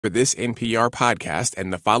This NPR podcast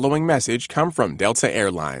and the following message come from Delta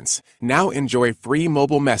Airlines. Now enjoy free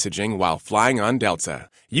mobile messaging while flying on Delta.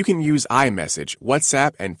 You can use iMessage,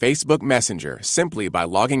 WhatsApp, and Facebook Messenger simply by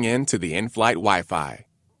logging in to the in-flight Wi-Fi.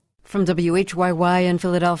 From WHYY in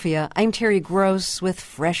Philadelphia, I'm Terry Gross with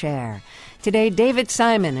Fresh Air. Today, David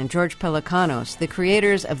Simon and George Pelecanos, the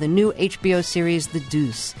creators of the new HBO series The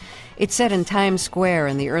Deuce. It's set in Times Square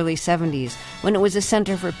in the early 70s, when it was a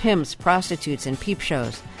center for pimps, prostitutes, and peep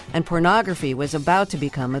shows, and pornography was about to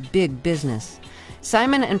become a big business.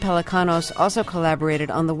 Simon and Pelecanos also collaborated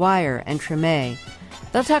on The Wire and Treme.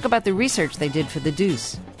 They'll talk about the research they did for The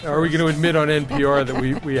Deuce. Are we going to admit on NPR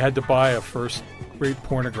that we had to buy a first-rate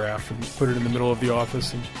pornograph and put it in the middle of the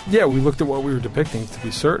office? And yeah, we looked at what we were depicting to be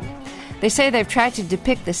certain. They say they've tried to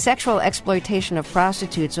depict the sexual exploitation of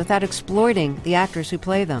prostitutes without exploiting the actors who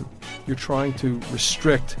play them. You're trying to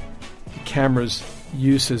restrict the camera's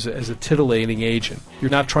use as a titillating agent.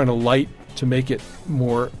 You're not trying to light to make it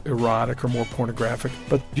more erotic or more pornographic,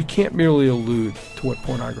 but you can't merely allude to what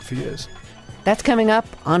pornography is. That's coming up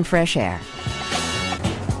on Fresh Air.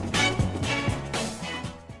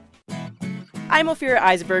 I'm Ophira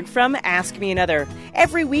Eisberg from Ask Me Another.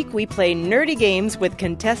 Every week we play nerdy games with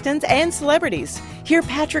contestants and celebrities. Hear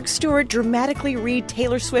Patrick Stewart dramatically read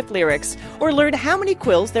Taylor Swift lyrics, or learn how many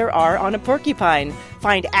quills there are on a porcupine.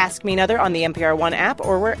 Find Ask Me Another on the NPR One app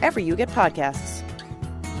or wherever you get podcasts.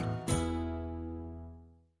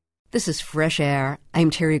 This is Fresh Air.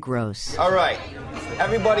 I'm Terry Gross. All right.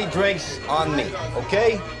 Everybody drinks on me,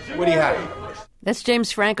 okay? What do you have? That's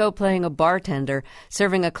James Franco playing a bartender,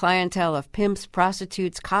 serving a clientele of pimps,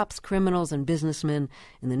 prostitutes, cops, criminals, and businessmen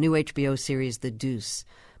in the new HBO series The Deuce.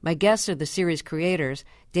 My guests are the series creators,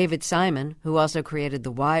 David Simon, who also created The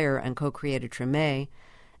Wire and co-created Treme,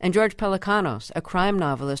 and George Pelecanos, a crime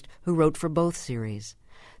novelist who wrote for both series.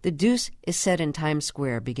 The Deuce is set in Times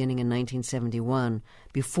Square beginning in 1971,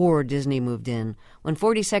 before Disney moved in, when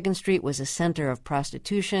 42nd Street was a center of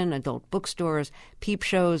prostitution, adult bookstores, peep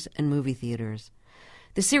shows, and movie theaters.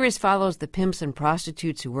 The series follows the pimps and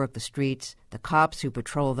prostitutes who work the streets, the cops who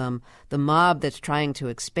patrol them, the mob that's trying to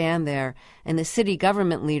expand there, and the city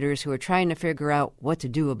government leaders who are trying to figure out what to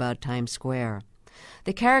do about Times Square.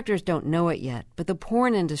 The characters don't know it yet, but the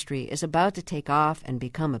porn industry is about to take off and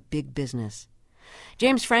become a big business.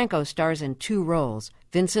 James Franco stars in two roles,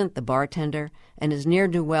 Vincent, the bartender, and his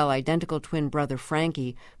ne'er-do-well identical twin brother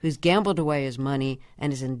Frankie, who's gambled away his money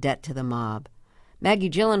and is in debt to the mob. Maggie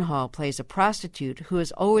Gyllenhaal plays a prostitute who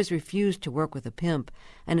has always refused to work with a pimp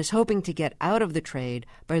and is hoping to get out of the trade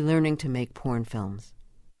by learning to make porn films.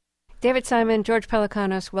 David Simon, George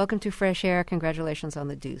Pelecanos, welcome to Fresh Air. Congratulations on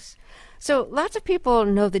The Deuce. So lots of people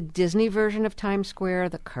know the Disney version of Times Square,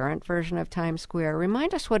 the current version of Times Square.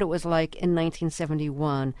 Remind us what it was like in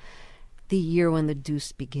 1971, the year when The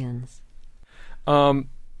Deuce begins.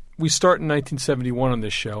 We start in 1971 on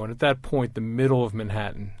this show, and at that point, the middle of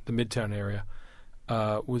Manhattan, the Midtown area,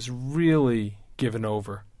 was really given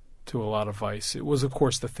over to a lot of vice. It was, of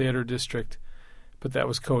course, the theater district, but that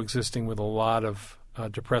was coexisting with a lot of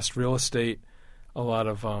depressed real estate, a lot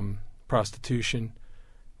of prostitution,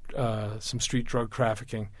 some street drug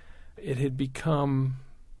trafficking. It had become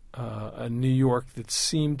a New York that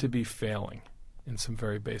seemed to be failing in some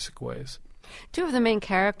very basic ways. Two of the main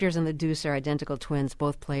characters in The Deuce are identical twins,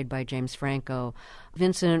 both played by James Franco.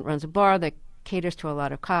 Vincent runs a bar that caters to a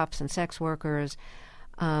lot of cops and sex workers,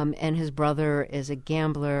 and his brother is a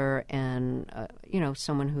gambler and,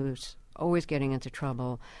 someone who's always getting into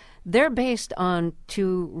trouble. They're based on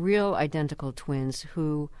two real identical twins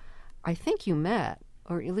who I think you met,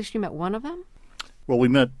 or at least you met one of them? Well, we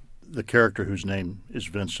met the character whose name is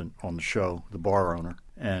Vincent on the show, the bar owner,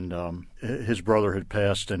 and his brother had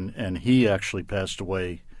passed, and he actually passed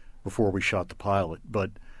away before we shot the pilot.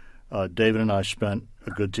 But David and I spent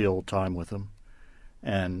a good deal of time with him,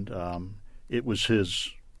 and it was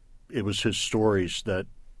his stories that,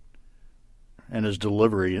 and his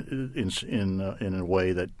delivery in a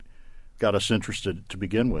way that got us interested to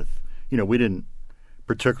begin with. We didn't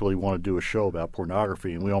particularly want to do a show about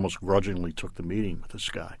pornography, and we almost grudgingly took the meeting with this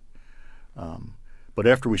guy. But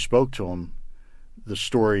after we spoke to him, the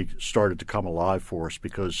story started to come alive for us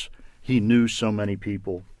because he knew so many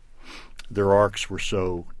people. Their arcs were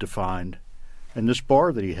so defined. And this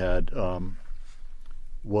bar that he had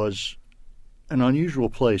was an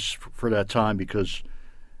unusual place for that time because,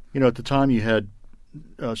 at the time you had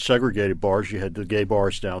segregated bars. You had the gay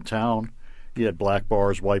bars downtown. You had black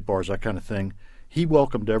bars, white bars, that kind of thing. He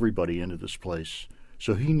welcomed everybody into this place.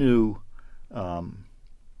 So he knew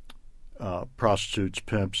prostitutes,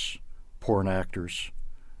 pimps, porn actors,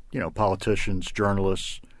 politicians,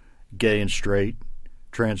 journalists, gay and straight,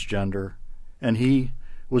 transgender, and he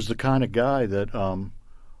was the kind of guy that,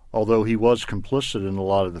 although he was complicit in a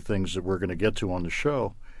lot of the things that we're going to get to on the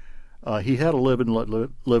show, he had a live and let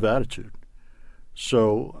live attitude.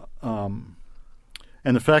 So, and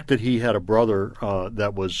the fact that he had a brother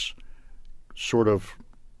that was sort of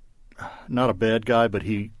not a bad guy, but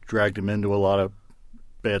he dragged him into a lot of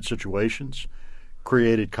bad situations,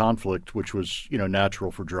 created conflict, which was,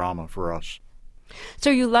 natural for drama for us. So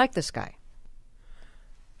you like this guy?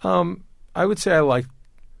 I would say I like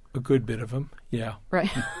a good bit of him. Yeah. Right.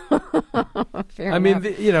 Fair I enough.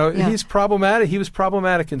 mean, Yeah. he's problematic. He was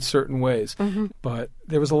problematic in certain ways, Mm-hmm. but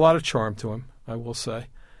there was a lot of charm to him, I will say.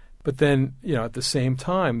 But then, at the same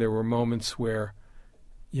time, there were moments where,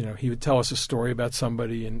 he would tell us a story about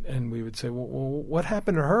somebody, and we would say, well, what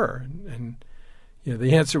happened to her? And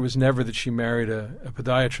the answer was never that she married a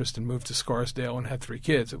podiatrist and moved to Scarsdale and had 3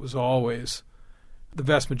 kids. It was always, the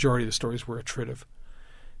vast majority of the stories were attritive.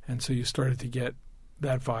 And so you started to get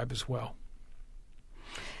that vibe as well.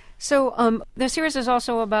 So the series is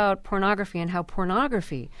also about pornography and how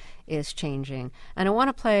pornography is changing. And I want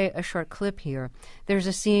to play a short clip here. There's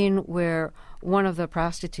a scene where one of the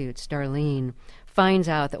prostitutes, Darlene, finds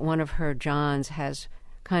out that one of her Johns has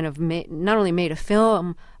kind of not only made a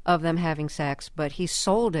film of them having sex, but he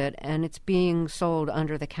sold it, and it's being sold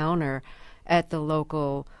under the counter at the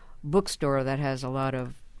local bookstore that has a lot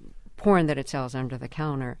of porn that it sells under the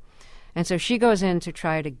counter. And so she goes in to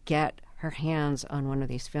try to get her hands on one of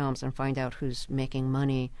these films and find out who's making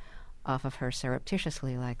money off of her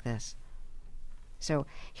surreptitiously like this. So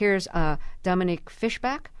here's Dominique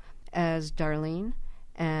Fishback as Darlene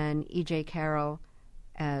and E.J. Carroll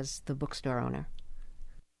as the bookstore owner.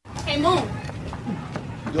 Hey, Moon.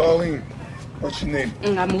 Darlene, what's your name?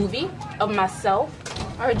 A movie of myself.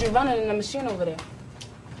 I heard you running in the machine over there.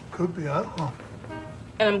 Could be, I don't know.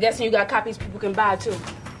 And I'm guessing you got copies people can buy, too.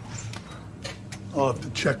 I'll have to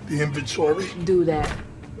check the inventory. Do that.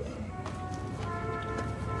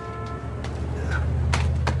 Yeah.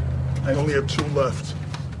 I only have 2 left.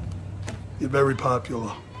 You're very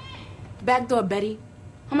popular. Backdoor Betty.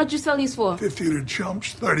 How much you sell these for? 50 to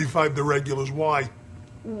chumps, 35 to regulars. Why?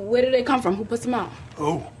 Where do they come from? Who puts them out?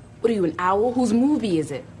 Oh. What are you, an owl? Whose movie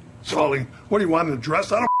is it? Darling, what do you want in a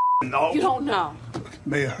dress? I don't know. You don't know.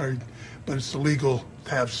 May have heard, but it's illegal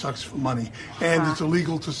to have sex for money. And it's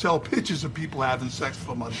illegal to sell pictures of people having sex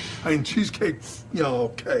for money. I mean, cheesecake,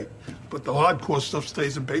 okay. But the hardcore stuff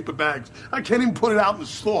stays in paper bags. I can't even put it out in the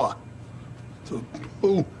store. So,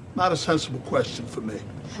 not a sensible question for me.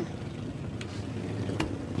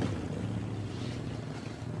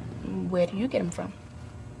 Where do you get them from?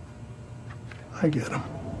 I get them.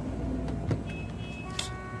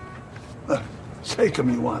 Take them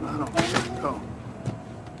you want. I don't. Go.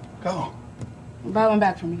 Go. Buy one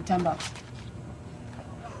back from me, $10.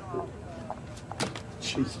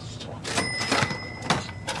 Jesus.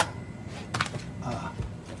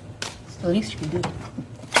 It's the least you can do.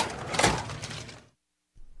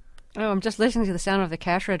 Oh, I'm just listening to the sound of the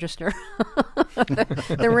cash register,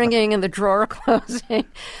 the ringing and the drawer closing.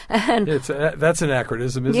 And that's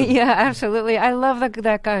anachronism, isn't it? Yeah, absolutely. I love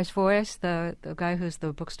that guy's voice, the guy who's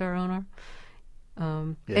the bookstore owner.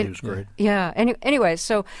 He was great. Yeah. Anyway,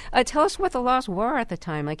 so tell us what the laws were at the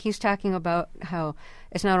time. Like, he's talking about how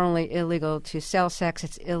it's not only illegal to sell sex,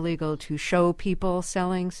 it's illegal to show people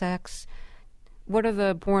selling sex. What are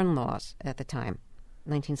the porn laws at the time,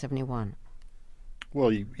 1971? Well,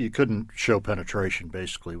 you couldn't show penetration,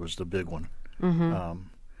 basically, was the big one. Mm-hmm.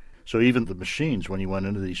 So even the machines, when you went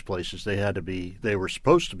into these places, they were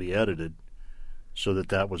supposed to be edited so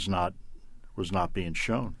that was not being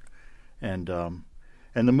shown. And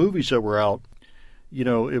the movies that were out,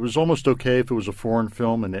 it was almost okay if it was a foreign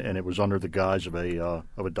film and it was under the guise of a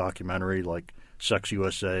documentary like Sex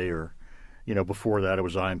USA, or before that it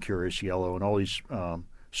was I Am Curious Yellow and all these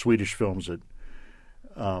Swedish films that.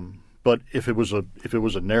 But if it was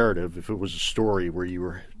a narrative, if it was a story where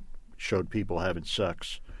you showed people having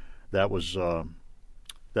sex, that was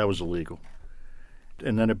illegal.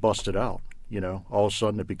 And then it busted out. All of a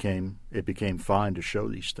sudden it became fine to show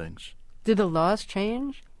these things. Did the laws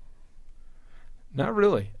change? Not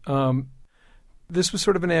really. This was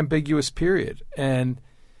sort of an ambiguous period, and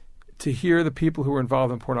to hear the people who were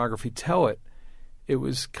involved in pornography tell it, it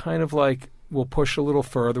was kind of like, we'll push a little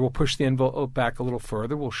further. We'll push the envelope back a little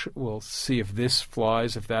further. We'll see if this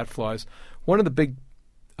flies, if that flies. One of the big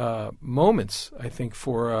moments, I think,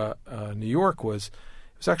 for New York it was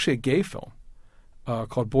actually a gay film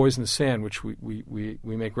called Boys in the Sand, which we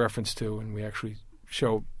make reference to, and we actually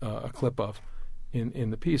show a clip of in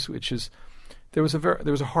the piece. Which is there was a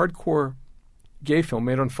hardcore gay film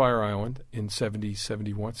made on Fire Island in 70,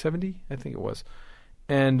 I think it was,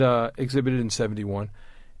 and exhibited in 71.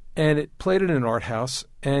 And it played in an art house,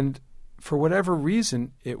 and for whatever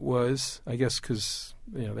reason, it was, I guess because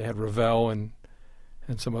they had Ravel and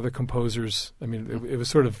some other composers. I mean, it was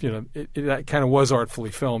sort of, it kind of was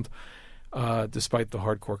artfully filmed, despite the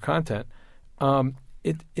hardcore content.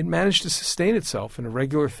 It managed to sustain itself in a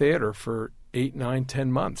regular theater for 8, 9,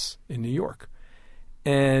 10 months in New York.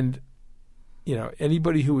 And,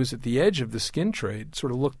 anybody who was at the edge of the skin trade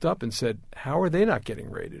sort of looked up and said, how are they not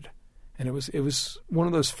getting rated? And it was one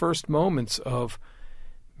of those first moments of,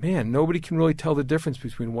 man, nobody can really tell the difference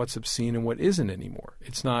between what's obscene and what isn't anymore.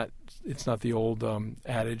 It's not the old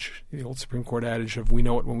adage, the old Supreme Court adage of we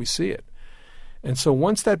know it when we see it. And so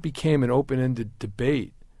once that became an open-ended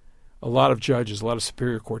debate, a lot of judges, a lot of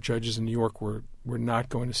Superior Court judges in New York were not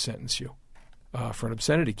going to sentence you for an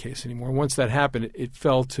obscenity case anymore. And once that happened, it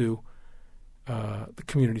fell to the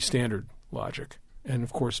community standard logic. And,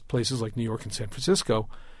 of course, places like New York and San Francisco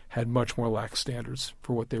had much more lax standards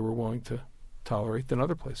for what they were willing to tolerate than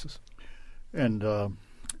other places. And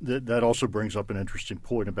that also brings up an interesting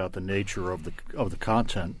point about the nature of the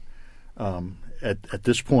content. At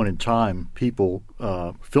this point in time, people,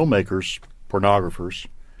 filmmakers, pornographers,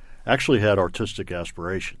 actually had artistic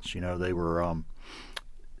aspirations.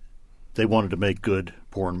 They wanted to make good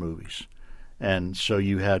porn movies, and so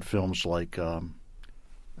you had films like a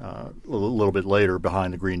little bit later,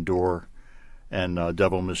 Behind the Green Door, and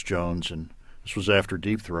Devil Miss Jones, and this was after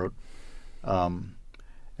Deep Throat.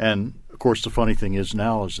 And of course, the funny thing is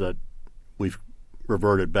now is that we've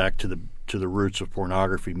reverted back to the roots of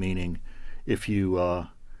pornography, meaning if you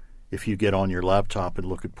get on your laptop and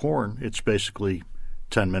look at porn, it's basically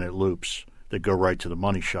 10-minute loops that go right to the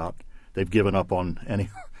money shot. They've given up on any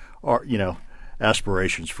art,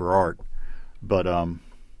 aspirations for art, but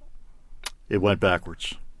it went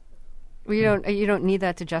backwards. Well, you don't need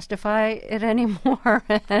that to justify it anymore.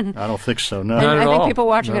 And I don't think so. No, I think all. people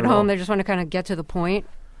watching Not at home, all. they just want to kind of get to the point.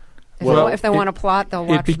 If they want to plot, they'll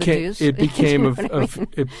watch the Deuce. It became You know what I mean?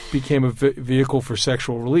 it became a vehicle for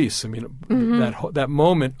sexual release. I mean, that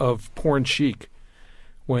moment of porn chic,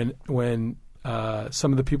 when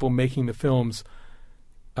some of the people making the films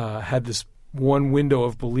had this one window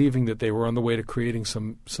of believing that they were on the way to creating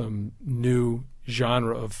some new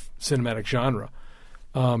genre of cinematic genre.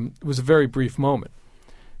 It was a very brief moment,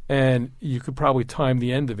 and you could probably time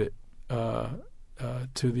the end of it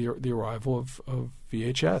to the arrival of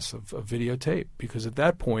VHS, of videotape, because at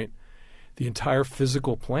that point, the entire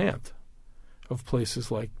physical plant of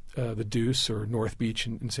places like the Deuce or North Beach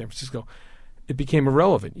in San Francisco, it became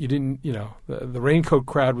irrelevant. You didn't, the raincoat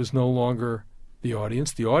crowd was no longer the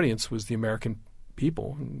audience. The audience was the American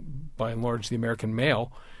people, by and large the American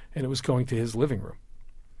male, and it was going to his living room.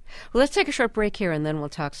 Well, let's take a short break here, and then we'll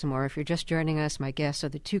talk some more. If you're just joining us, my guests are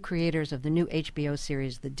the two creators of the new HBO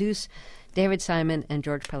series, The Deuce, David Simon and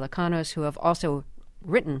George Pelecanos, who have also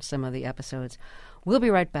written some of the episodes. We'll be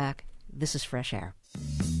right back. This is Fresh Air.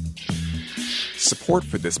 Support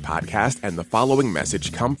for this podcast and the following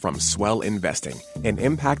message come from Swell Investing, an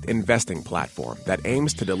impact investing platform that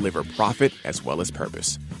aims to deliver profit as well as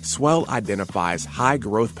purpose. Swell identifies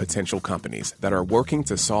high-growth potential companies that are working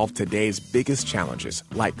to solve today's biggest challenges,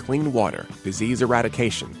 like clean water, disease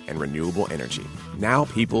eradication, and renewable energy. Now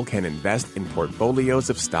people can invest in portfolios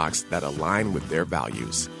of stocks that align with their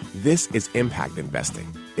values. This is impact investing.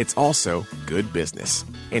 It's also good business.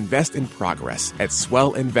 Invest in progress at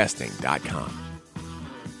swellinvesting.com.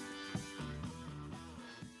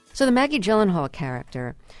 So the Maggie Gyllenhaal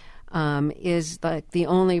character is like the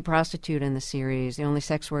only prostitute in the series, the only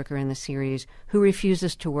sex worker in the series who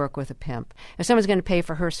refuses to work with a pimp. If someone's going to pay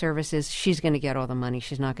for her services, she's going to get all the money.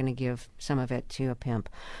 She's not going to give some of it to a pimp.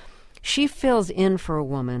 She fills in for a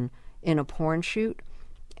woman in a porn shoot,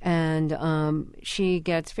 and she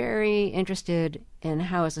gets very interested in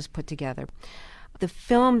how is this put together. The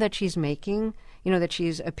film that she's making, that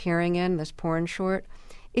she's appearing in, this porn short,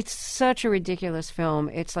 it's such a ridiculous film.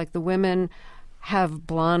 It's like the women have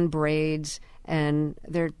blonde braids and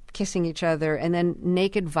they're kissing each other, and then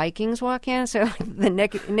naked Vikings walk in. So the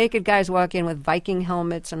naked guys walk in with Viking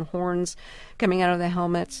helmets and horns coming out of the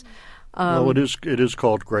helmets. It is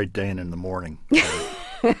called Great Dane in the Morning.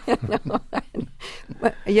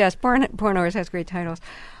 Yes, porn always has great titles.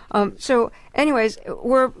 So, anyways,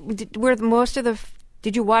 were most of the?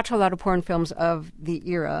 Did you watch a lot of porn films of the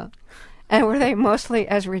era, and were they mostly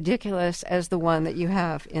as ridiculous as the one that you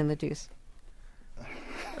have in The Deuce?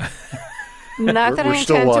 Not that I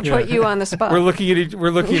intend to put you on the spot. We're looking at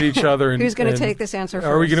each other. And, who's going to take this answer first?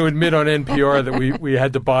 Are we going to admit on NPR that we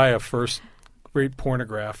had to buy a first great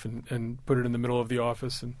pornograph and put it in the middle of the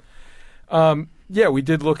office. And we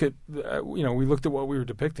did look at we looked at what we were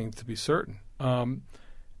depicting to be certain. To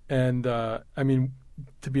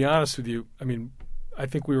be honest with you, I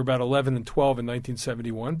think we were about 11 and 12 in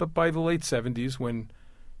 1971, but by the late 70s, when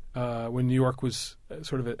New York was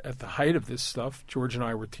sort of at the height of this stuff, George and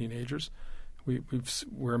I were teenagers.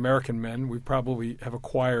 We're American men. We probably have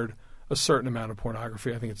acquired a certain amount of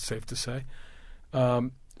pornography. I think it's safe to say.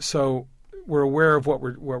 So we're aware of what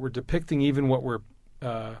we're depicting, even what we're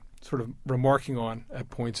sort of remarking on at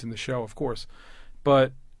points in the show, of course.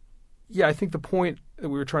 But yeah, I think the point that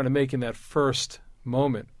we were trying to make in that first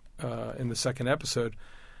moment in the second episode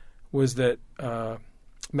was that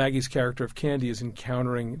Maggie's character of Candy is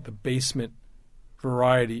encountering the basement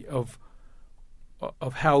variety of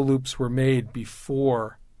how loops were made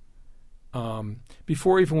before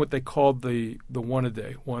even what they called the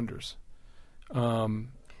one-a-day wonders.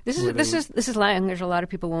 This is language a lot of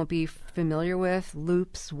people won't be familiar with.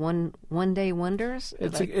 Loops, one-day wonders.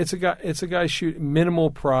 It's a guy shooting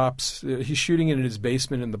minimal props. He's shooting it in his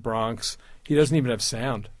basement in the Bronx. He doesn't even have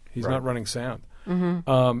sound. He's not running sound.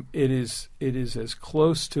 Mm-hmm. It is as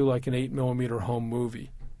close to like an 8mm home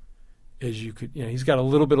movie as you could. He's got a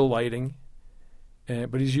little bit of lighting,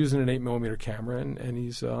 but he's using an 8mm camera, and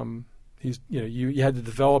he's you had to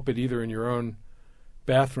develop it either in your own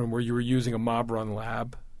bathroom where you were using a mob run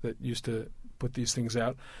lab that used to put these things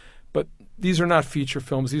out. But these are not feature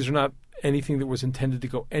films. These are not anything that was intended to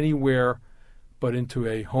go anywhere but into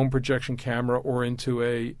a home projection camera or into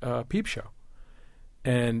a peep show.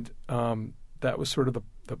 And that was sort of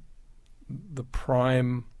the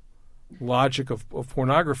prime logic of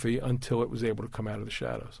pornography until it was able to come out of the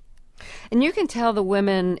shadows. And you can tell the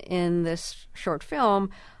women in this short film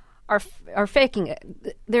are faking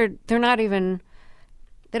it. They're not even.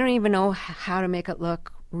 They don't even know how to make it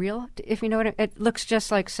look real, if you know what it looks just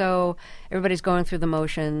like. So everybody's going through the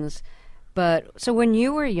motions. But so when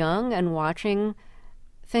you were young and watching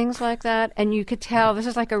things like that, and you could tell this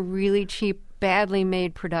is like a really cheap, badly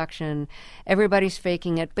made production, everybody's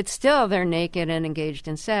faking it, but still they're naked and engaged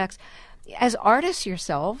in sex. As artists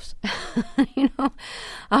yourselves,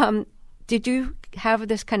 did you have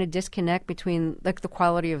this kind of disconnect between like the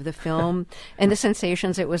quality of the film and the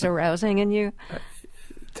sensations it was arousing in you?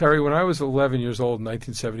 Terry, when I was 11 years old in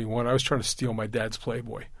 1971, I was trying to steal my dad's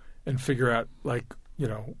Playboy and figure out,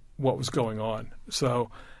 what was going on.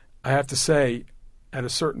 So I have to say, at a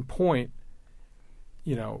certain point,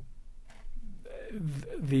 the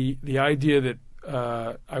idea that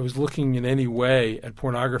I was looking in any way at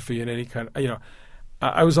pornography in any kind of,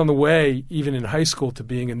 I was on the way, even in high school, to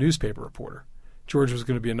being a newspaper reporter. George was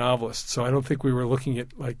going to be a novelist. So I don't think we were looking at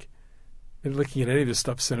any of this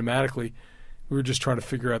stuff cinematically. We were just trying to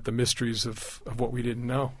figure out the mysteries of what we didn't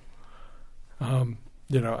know.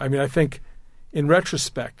 I think in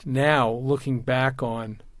retrospect, now looking back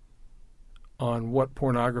on what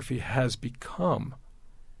pornography has become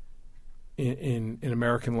in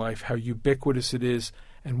American life, how ubiquitous it is,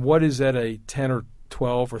 and what is at a 10 or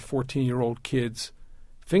 12 or 14-year-old kid's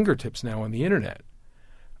fingertips now on the internet,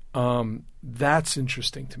 that's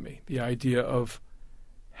interesting to me. The idea of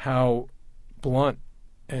how blunt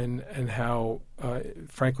and how,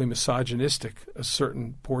 frankly, misogynistic a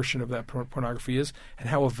certain portion of that pornography is, and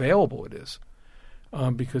how available it is,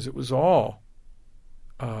 because it was all,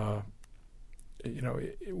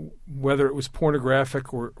 whether it was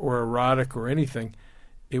pornographic or erotic or anything,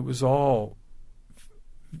 it was all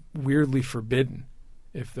weirdly forbidden,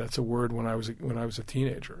 if that's a word. When I was a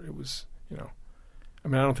teenager, it was, I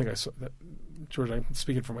don't think I saw that. George, I'm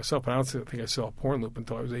speaking for myself, but I don't think I saw a porn loop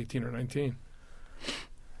until I was 18 or 19.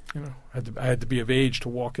 I had to be of age to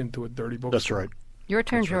walk into a dirty bookstore. That's right. Your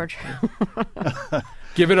turn, George. Right.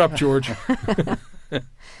 Give it up, George.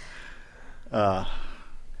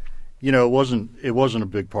 It wasn't a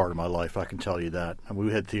big part of my life, I can tell you that.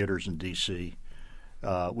 We had theaters in D.C.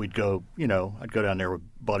 We'd go, I'd go down there with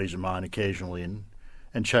buddies of mine occasionally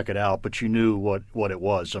and check it out, but you knew what it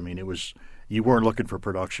was. You weren't looking for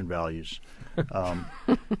production values.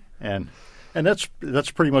 And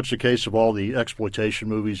that's pretty much the case of all the exploitation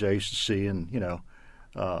movies I used to see, and the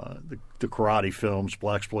karate films,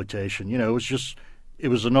 blaxploitation. It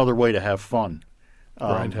was another way to have fun.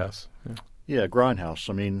 Grindhouse. Yeah, Grindhouse.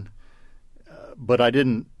 But I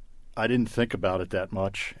didn't think about it that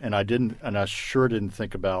much, and I sure didn't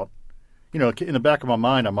think about, in the back of my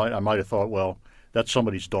mind, I might have thought, well, that's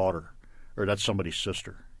somebody's daughter, or that's somebody's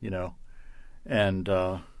sister, and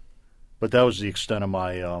but that was the extent of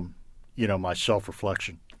my my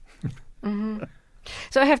self-reflection. Mm-hmm.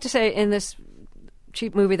 So I have to say, in this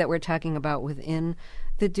cheap movie that we're talking about within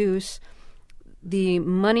The Deuce, the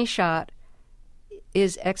money shot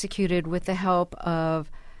is executed with the help of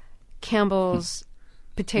Campbell's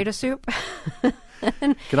potato soup.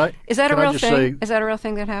 Is that a real thing? Is that a real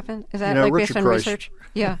thing that happened? Is that like based on research?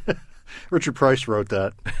 Yeah. Richard Price wrote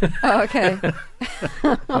that. Oh, okay.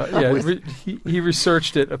 He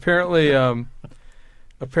researched it. Apparently,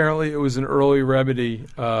 it was an early remedy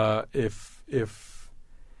if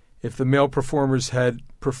the male performers had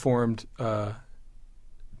performed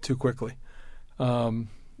too quickly.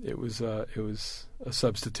 It was a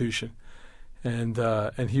substitution,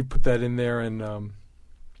 and he put that in there, and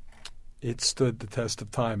it stood the test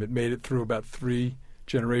of time. It made it through about 3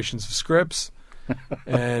 generations of scripts,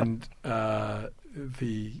 and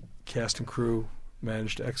the cast and crew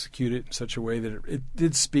managed to execute it in such a way that it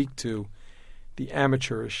did speak to the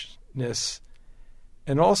amateurishness,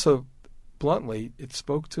 and also, bluntly, it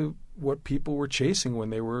spoke to what people were chasing when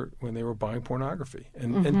they were buying pornography,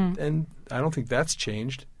 and I don't think that's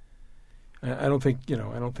changed. I don't think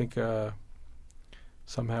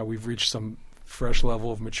somehow we've reached some fresh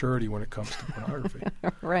level of maturity when it comes to pornography.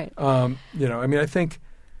 Right. I think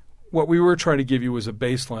what we were trying to give you was a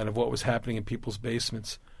baseline of what was happening in people's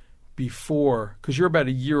basements before, because you're about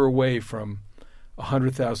a year away from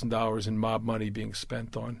 $100,000 in mob money being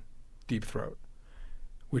spent on Deep Throat,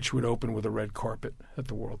 which would open with a red carpet at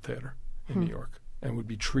the World Theater in New York and would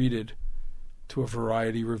be treated to a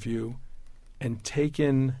variety review and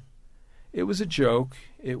taken. It was a joke.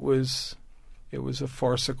 It was a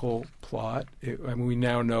farcical plot. We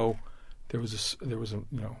now know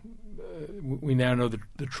we now know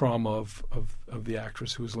the trauma of the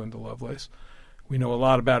actress who was Linda Lovelace. We know a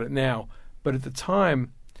lot about it now, but at the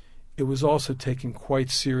time, it was also taken quite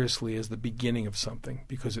seriously as the beginning of something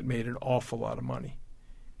because it made an awful lot of money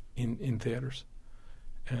in theaters,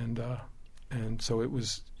 and so it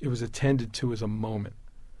was attended to as a moment.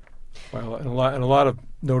 Well, and a lot of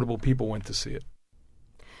notable people went to see it.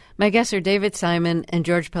 My guests are David Simon and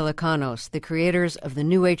George Pelecanos, the creators of the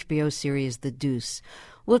new HBO series The Deuce.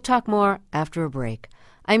 We'll talk more after a break.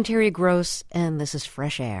 I'm Terry Gross, and this is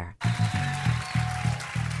Fresh Air.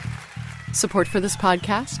 Support for this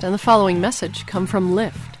podcast and the following message come from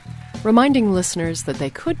Lyft, reminding listeners that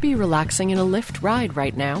they could be relaxing in a Lyft ride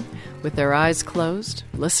right now with their eyes closed,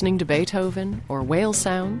 listening to Beethoven or whale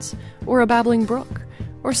sounds or a babbling brook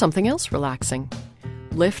or something else relaxing.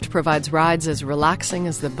 Lyft provides rides as relaxing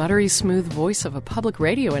as the buttery smooth voice of a public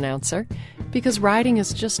radio announcer because riding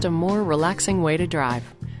is just a more relaxing way to drive.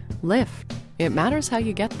 Lyft. It matters how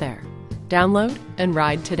you get there. Download and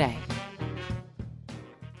ride today.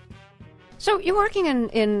 So you're working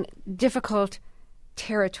in difficult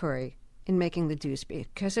territory in making The Deuce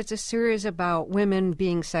because it's a series about women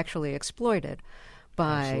being sexually exploited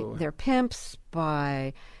by their pimps,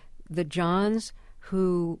 by the Johns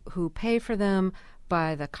who pay for them,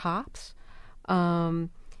 by the cops. By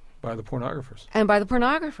the pornographers. And by the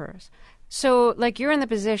pornographers. So, you're in the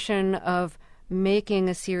position of making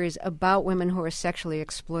a series about women who are sexually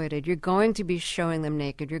exploited. You're going to be showing them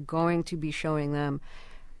naked. You're going to be showing them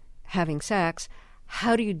having sex.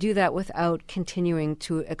 How do you do that without continuing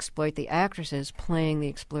to exploit the actresses playing the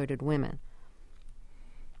exploited women?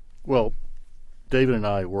 Well, David and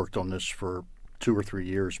I worked on this for 2 or 3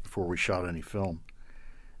 years before we shot any film.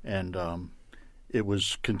 And it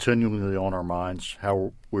was continually on our minds.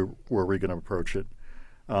 How were we going to approach it?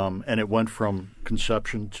 And it went from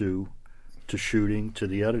conception to shooting to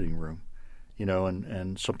the editing room,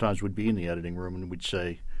 and sometimes we'd be in the editing room and we'd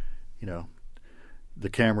say, the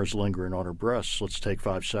camera's lingering on her breasts. Let's take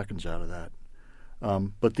 5 seconds out of that.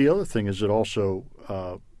 But the other thing is that also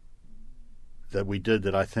that we did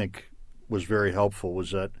that I think was very helpful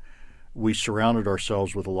was that we surrounded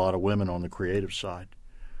ourselves with a lot of women on the creative side.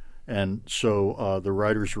 And so the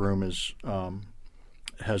writer's room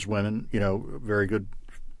has women, very good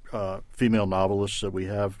female novelists that we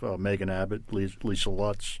have, Megan Abbott, Lisa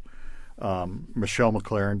Lutz. Michelle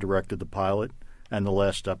McLaren directed the pilot and the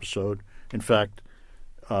last episode. In fact,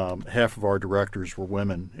 half of our directors were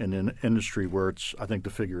women in an industry where I think the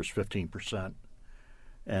figure is 15%.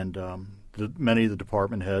 And many of the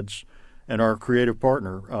department heads and our creative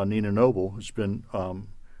partner, Nina Noble, has been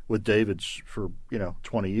with David's for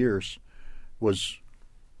 20 years, was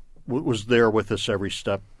there with us every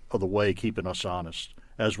step of the way, keeping us honest,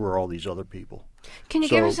 as were all these other people. Can you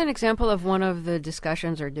give us an example of one of the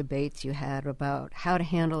discussions or debates you had about how to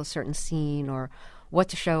handle a certain scene or what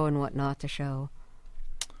to show and what not to show?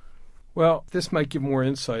 Well, this might give more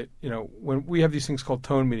insight. When we have these things called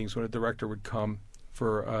tone meetings, when a director would come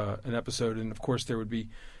for an episode, and of course there would be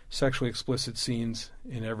sexually explicit scenes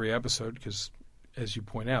in every episode because, as you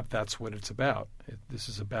point out, that's what it's about. This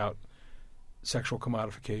is about sexual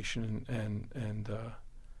commodification and the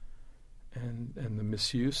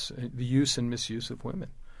misuse, the use and misuse of women.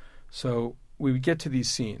 So we would get to these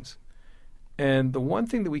scenes, and the one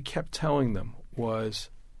thing that we kept telling them was,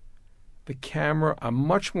 the camera. I'm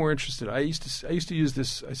much more interested. I used to use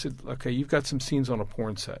this. I said, okay, you've got some scenes on a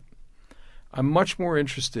porn set. I'm much more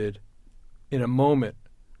interested in a moment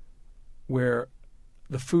where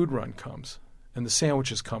the food run comes and the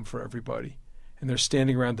sandwiches come for everybody, and they're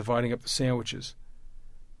standing around dividing up the sandwiches,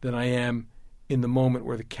 than I am in the moment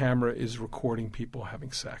where the camera is recording people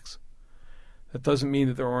having sex. That doesn't mean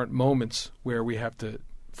that there aren't moments where we have to,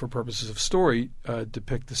 for purposes of story,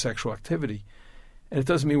 depict the sexual activity. And it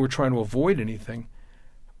doesn't mean we're trying to avoid anything.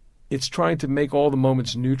 It's trying to make all the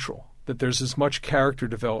moments neutral, that there's as much character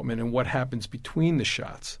development in what happens between the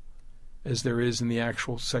shots as there is in the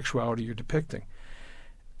actual sexuality you're depicting.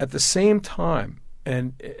 At the same time,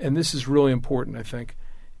 and this is really important, I think,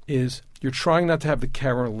 is you're trying not to have the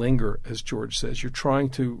camera linger, as George says. You're trying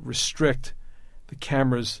to restrict the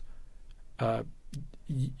camera's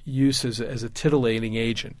use as a titillating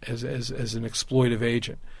agent, as an exploitive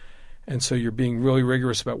agent. And so you're being really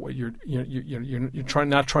rigorous about what you're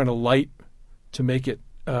not trying to light to make it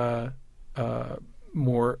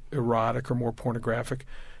more erotic or more pornographic.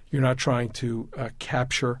 You're not trying to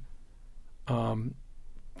capture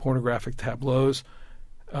pornographic tableaus.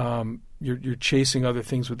 You're chasing other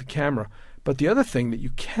things with the camera. But the other thing that you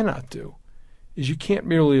cannot do is you can't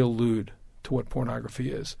merely allude to what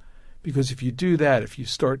pornography is, because if you do that, if you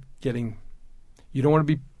start getting, you don't want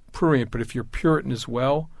to be prurient, but if you're Puritan as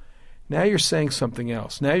well, now you're saying something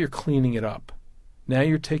else. Now you're cleaning it up. Now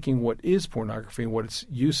you're taking what is pornography and what its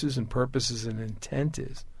uses and purposes and intent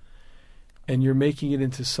is, and you're making it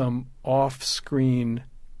into some off-screen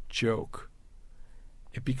joke.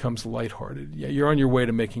 It becomes lighthearted. Yeah, you're on your way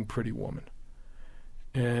to making Pretty Woman.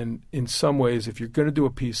 And in some ways, if you're going to do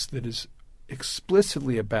a piece that is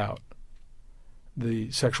explicitly about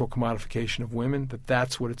the sexual commodification of women,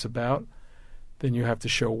 that's what it's about, then you have to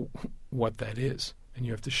show what that is. And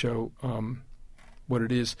you have to show what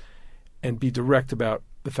it is and be direct about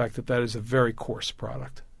the fact that is a very coarse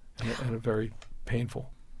product and a very painful.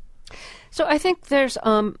 So I think there's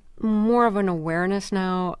more of an awareness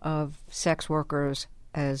now of sex workers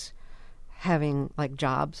as having like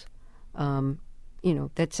jobs.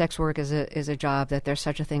 That sex work is a job, that there's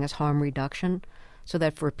such a thing as harm reduction, so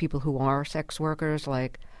that for people who are sex workers,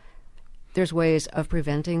 like there's ways of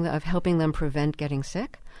helping them prevent getting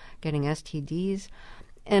sick, getting STDs.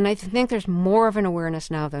 And I think there's more of an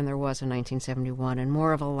awareness now than there was in 1971, and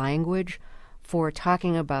more of a language for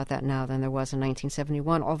talking about that now than there was in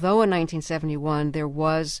 1971. Although in 1971 there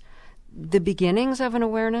was the beginnings of an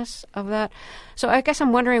awareness of that. So I guess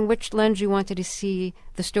I'm wondering which lens you wanted to see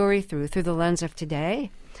the story through the lens of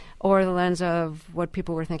today or the lens of what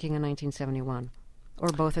people were thinking in 1971, or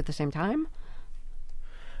both at the same time?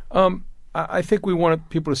 I think we want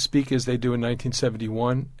people to speak as they do in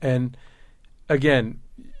 1971. And again,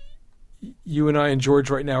 you and I and George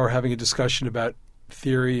right now are having a discussion about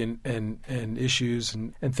theory and issues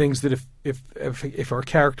and things that if our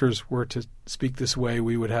characters were to speak this way,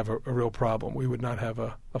 we would have a real problem. We would not have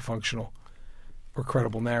a functional or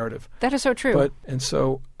credible narrative. That is so true. And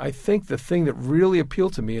so I think the thing that really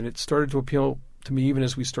appealed to me, and it started to appeal to me even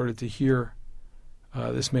as we started to hear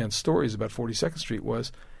this man's stories about 42nd Street,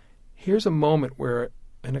 was here's a moment where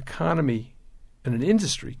an economy and an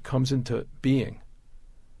industry comes into being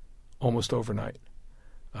almost overnight.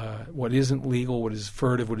 What isn't legal, what is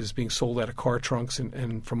furtive, what is being sold out of car trunks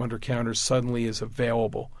and from under counters suddenly is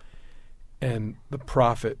available. And the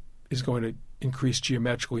profit is going to increase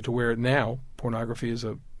geometrically to where now pornography is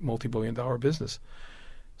a multi-billion-dollar business.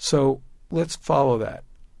 So let's follow that.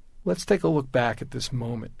 Let's take a look back at this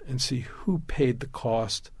moment and see who paid the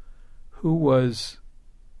cost, who was,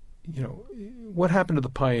 what happened to the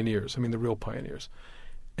pioneers, the real pioneers.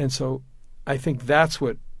 And so I think that's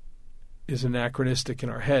what is anachronistic in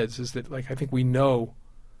our heads, is that I think we know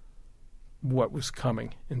what was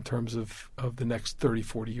coming in terms of the next 30,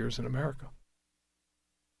 40 years in America.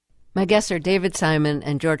 My guests are David Simon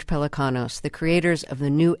and George Pelecanos, the creators of the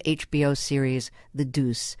new HBO series, The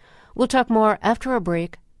Deuce. We'll talk more after a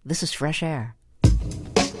break. This is Fresh Air.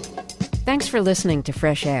 Thanks for listening to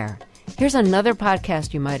Fresh Air. Here's another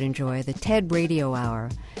podcast you might enjoy, the TED Radio Hour.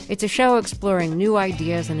 It's a show exploring new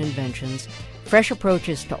ideas and inventions, fresh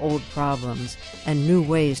approaches to old problems, and new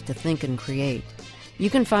ways to think and create. You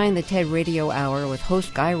can find the TED Radio Hour with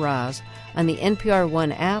host Guy Raz on the NPR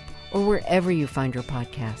One app or wherever you find your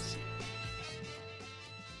podcasts.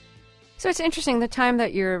 So it's interesting, the time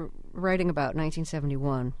that you're writing about,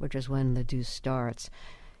 1971, which is when The Deuce starts,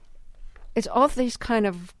 it's all these kind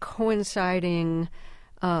of coinciding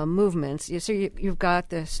movements. So you've got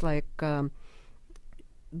this like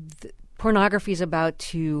pornography is about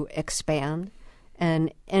to expand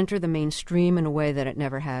and enter the mainstream in a way that it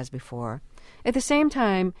never has before. At the same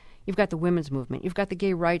time, you've got the women's movement, you've got the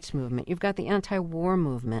gay rights movement, you've got the anti-war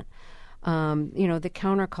movement, the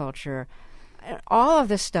counterculture. All of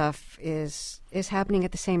this stuff is happening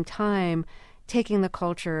at the same time, taking the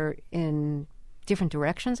culture in different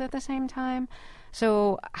directions at the same time.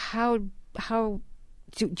 So how do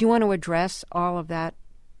you want to address all of that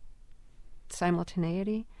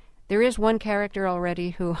simultaneity? There is one character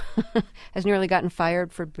already who has nearly gotten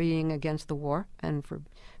fired for being against the war and for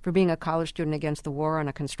being a college student against the war on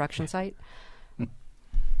a construction site. Yeah,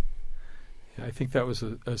 I think that was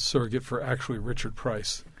a surrogate for actually Richard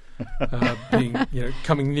Price,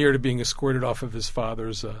 coming near to being escorted off of his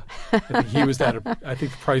father's. I think he was that. I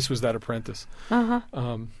think Price was that apprentice. Uh-huh.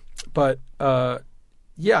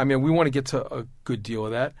 We want to get to a good deal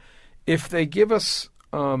of that. If they give us.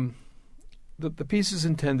 The piece is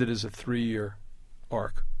intended as a 3-year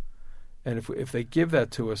arc. And if they give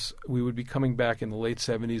that to us, we would be coming back in the late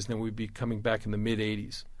 70s, and then we'd be coming back in the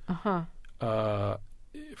mid-80s. Uh-huh.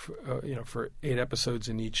 For 8 episodes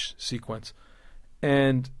in each sequence.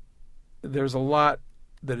 And there's a lot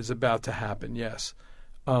that is about to happen, yes.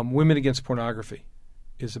 Women Against Pornography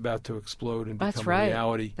is about to explode and become a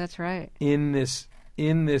reality. That's right. In this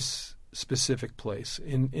specific place,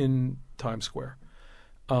 in Times Square.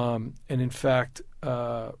 And in fact,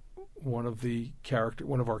 one of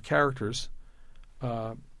our characters,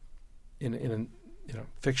 in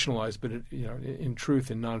fictionalized, but in truth,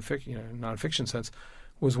 in nonfiction sense,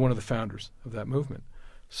 was one of the founders of that movement.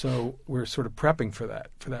 So we're sort of prepping for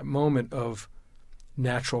that moment of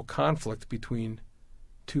natural conflict between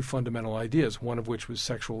two fundamental ideas. One of which was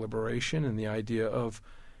sexual liberation and the idea of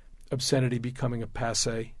obscenity becoming a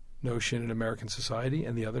passé notion in American society,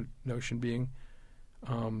 and the other notion being.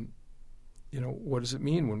 What does it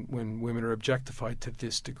mean when women are objectified to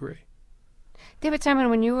this degree? David Simon,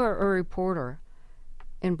 when you were a reporter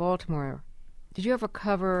in Baltimore, did you ever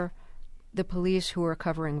cover the police who were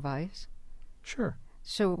covering Vice? Sure.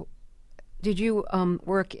 So did you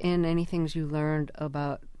work in any things you learned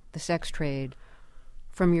about the sex trade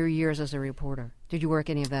from your years as a reporter? Did you work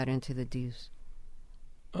any of that into the Deuce?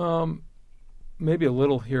 Maybe a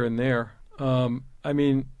little here and there.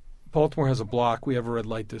 Baltimore has a block. We have a red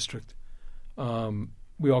light district.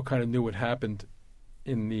 We all kind of knew what happened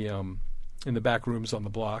in the back rooms on the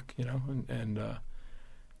block, and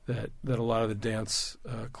that a lot of the dance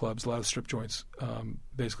clubs, a lot of strip joints,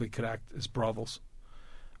 basically could act as brothels.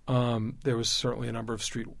 There was certainly a number of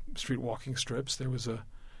street walking strips. There was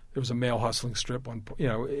a male hustling strip on.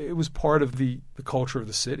 It was part of the culture of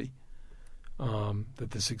the city.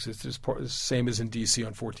 That this existed as same as in D.C.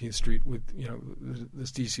 on 14th Street with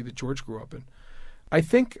this D.C. that George grew up in. I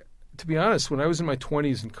think, to be honest, when I was in my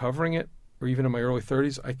 20s and covering it, or even in my early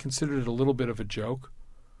 30s, I considered it a little bit of a joke.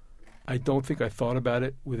 I don't think I thought about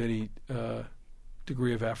it with any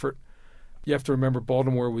degree of effort. You have to remember,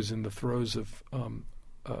 Baltimore was in the throes of a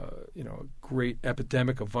great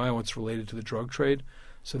epidemic of violence related to the drug trade,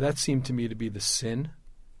 so that seemed to me to be the sin.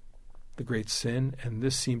 The great sin, and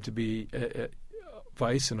this seemed to be a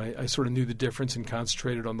Vice, and I sort of knew the difference and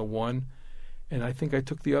concentrated on the one, and I think I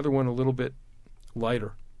took the other one a little bit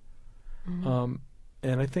lighter. Mm-hmm.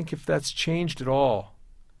 And I think if that's changed at all,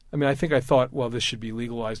 I think I thought, well, this should be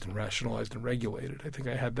legalized and rationalized and regulated. I think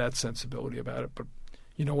I had that sensibility about it, but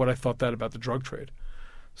you know what? I thought that about the drug trade.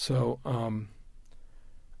 So,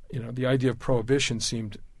 the idea of prohibition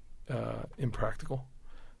seemed impractical.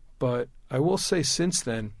 But I will say since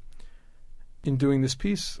then, in doing this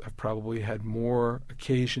piece, I've probably had more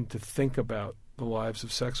occasion to think about the lives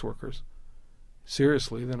of sex workers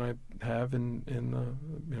seriously than I have in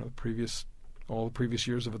all the previous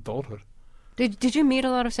years of adulthood. Did you meet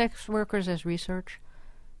a lot of sex workers as research?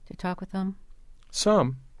 Did you talk with them?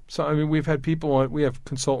 Some. So we've had people on. We have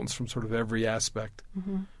consultants from sort of every aspect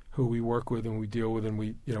who we work with and we deal with, and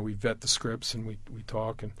we vet the scripts and we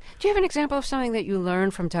talk. And do you have an example of something that you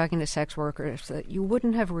learned from talking to sex workers that you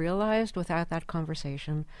wouldn't have realized without that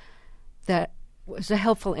conversation that was a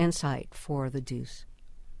helpful insight for the Deuce?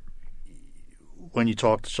 When you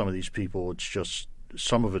talk to some of these people, it's just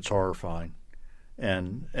some of it's horrifying,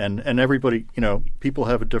 and everybody, people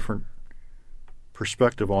have a different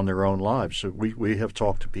perspective on their own lives. So we have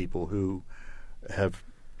talked to people who have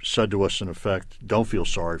said to us, in effect, "Don't feel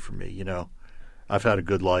sorry for me. I've had a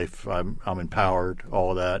good life. I'm empowered. All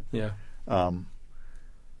of that." Yeah.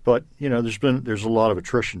 But there's a lot of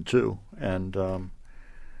attrition too, and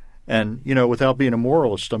And, without being a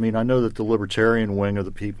moralist, I mean, I know that the libertarian wing of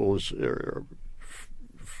the people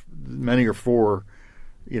many are for,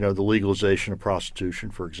 the legalization of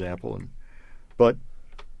prostitution, for example. But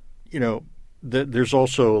there's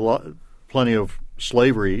also plenty of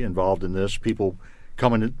slavery involved in this. People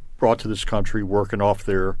brought to this country working off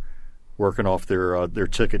their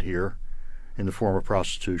ticket here in the form of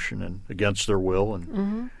prostitution and against their will.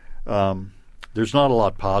 And there's not a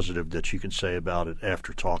lot positive that you can say about it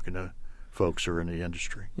after talking to folks who are in the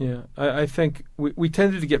industry. Yeah, I think we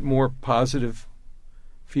tended to get more positive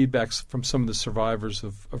feedbacks from some of the survivors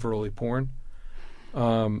of early porn.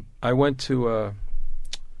 I went to a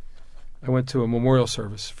memorial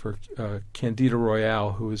service for Candida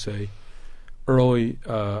Royale, who is a early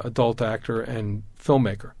adult actor and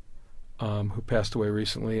filmmaker who passed away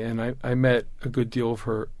recently, and I met a good deal of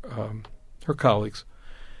her colleagues,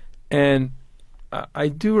 and I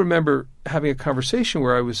do remember having a conversation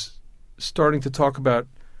where I was starting to talk about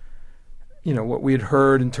what we had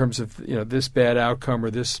heard in terms of this bad outcome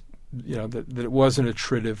or this that it wasn't a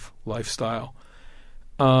attritive lifestyle.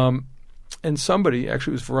 And somebody,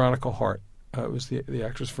 actually it was Veronica Hart, it was the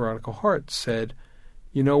actress Veronica Hart, said,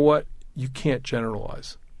 you know what, you can't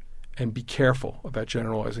generalize, and be careful about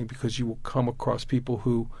generalizing, because you will come across people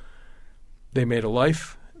who they made a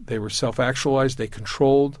life, they were self-actualized, they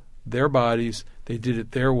controlled their bodies, they did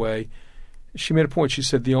it their way. She made a point. She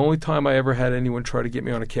said, the only time I ever had anyone try to get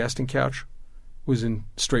me on a casting couch was in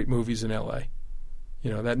straight movies in L.A.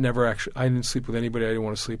 That never actually, I didn't sleep with anybody I didn't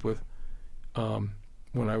want to sleep with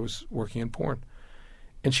when I was working in porn.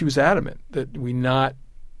 And she was adamant that we not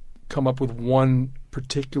come up with one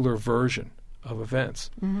particular version of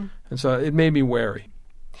events. Mm-hmm. And so it made me wary.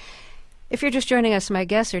 If you're just joining us, my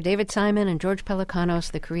guests are David Simon and George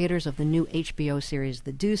Pelecanos, the creators of the new HBO series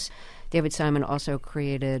The Deuce. David Simon also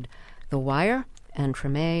created The Wire and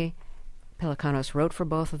Treme. Pelecanos wrote for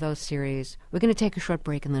both of those series. We're going to take a short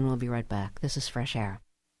break, and then we'll be right back. This is Fresh Air.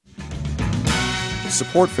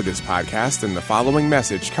 Support for this podcast and the following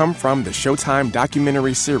message come from the Showtime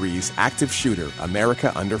documentary series Active Shooter,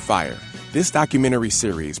 America Under Fire. This documentary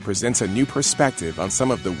series presents a new perspective on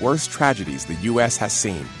some of the worst tragedies the U.S. has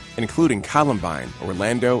seen, including Columbine,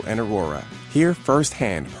 Orlando, and Aurora. Hear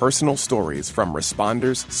firsthand personal stories from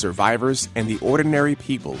responders, survivors, and the ordinary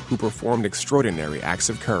people who performed extraordinary acts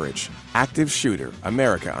of courage. Active Shooter,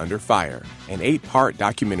 America Under Fire, an 8-part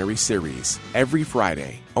documentary series, every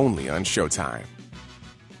Friday, only on Showtime.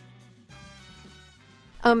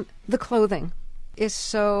 The clothing is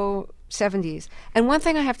so 70s. And one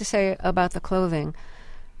thing I have to say about the clothing,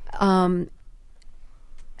 and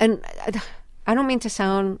I don't mean to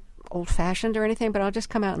sound old-fashioned or anything, but I'll just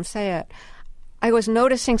come out and say it. I was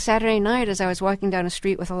noticing Saturday night as I was walking down a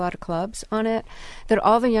street with a lot of clubs on it that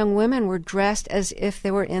all the young women were dressed as if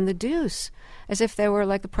they were in the Deuce, as if they were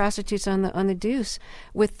like the prostitutes on the Deuce,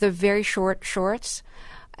 with the very short shorts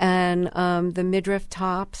and the midriff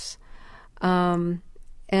tops.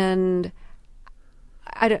 And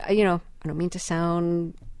I don't mean to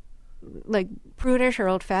sound like prudish or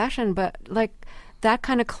old-fashioned, but like that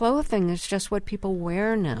kind of clothing is just what people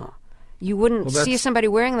wear now. You wouldn't see somebody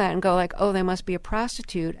wearing that and go like, oh, they must be a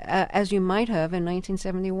prostitute, as you might have in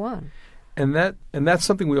 1971. And that's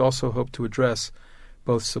something we also hope to address,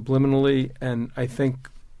 both subliminally, and I think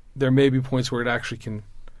there may be points where we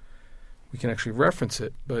can actually reference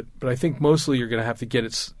it. But I think mostly you're going to have to get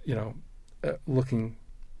it, looking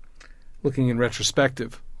in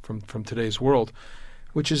retrospective from today's world,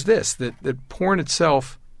 which is this, that porn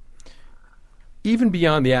itself, even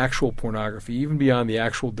beyond the actual pornography, even beyond the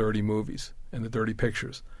actual dirty movies and the dirty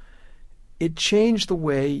pictures, it changed the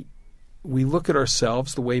way we look at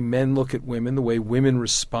ourselves, the way men look at women, the way women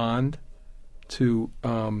respond to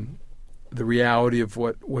the reality of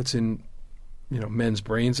what's in men's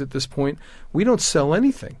brains at this point. We don't sell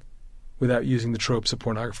anything without using the tropes of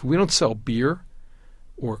pornography. We don't sell beer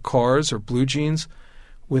or cars or blue jeans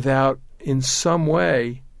without in some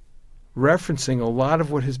way referencing a lot of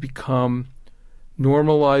what has become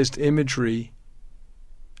normalized imagery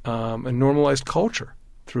and normalized culture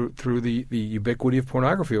through the ubiquity of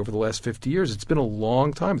pornography over the last 50 years. It's been a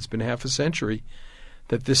long time. It's been half a century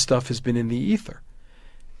that this stuff has been in the ether.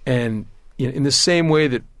 And in the same way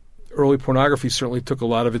that early pornography certainly took a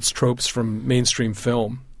lot of its tropes from mainstream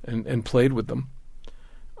film and played with them,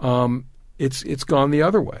 it's gone the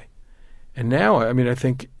other way. And now, I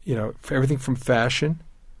think, for everything from fashion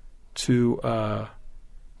to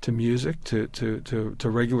music to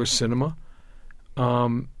regular cinema,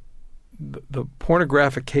 the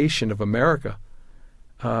pornographication of America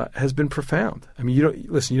has been profound.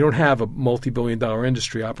 You don't have a multi-billion-dollar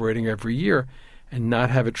industry operating every year and not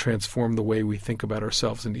have it transform the way we think about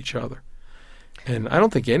ourselves and each other. And I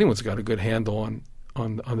don't think anyone's got a good handle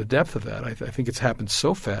on the depth of that. I think it's happened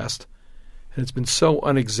so fast, and it's been so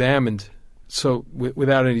unexamined. So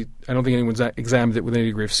without any, I don't think anyone's examined it with any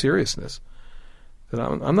degree of seriousness. That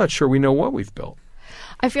I'm not sure we know what we've built.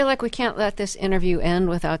 I feel like we can't let this interview end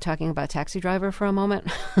without talking about Taxi Driver for a moment,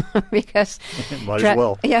 because might as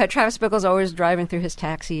well. Yeah, Travis Bickle's always driving through his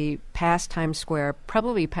taxi past Times Square,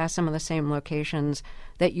 probably past some of the same locations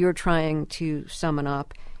that you're trying to summon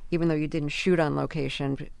up, even though you didn't shoot on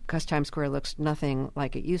location, because Times Square looks nothing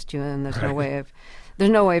like it used to, and there's no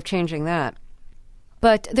way of changing that.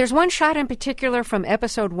 But there's one shot in particular from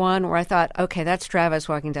episode 1 where I thought, okay, that's Travis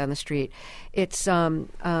walking down the street. It's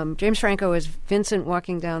James Franco is Vincent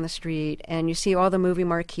walking down the street, and you see all the movie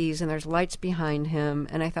marquees, and there's lights behind him.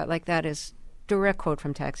 And I thought, like, that is direct quote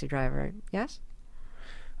from Taxi Driver. Yes?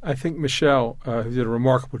 I think Michelle, who did a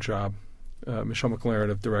remarkable job, Michelle McLaren,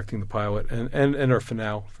 of directing the pilot and our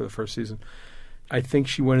finale for the first season. I think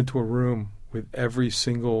she went into a room with every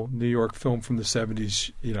single New York film from the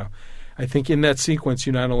 70s, I think in that sequence,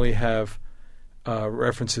 you not only have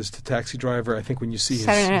references to Taxi Driver. I think when you see his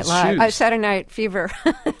shoes, Saturday Night Fever.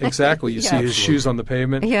 Exactly, you see his shoes on the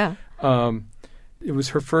pavement. Yeah. It was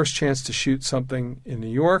her first chance to shoot something in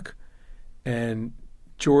New York, and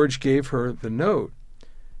George gave her the note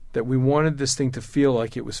that we wanted this thing to feel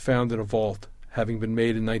like it was found in a vault, having been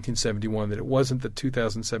made in 1971. That it wasn't the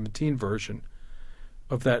 2017 version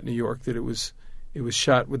of that New York. That it was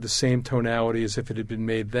shot with the same tonality as if it had been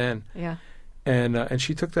made then. Yeah. And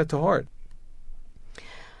she took that to heart.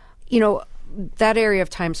 That area of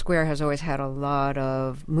Times Square has always had a lot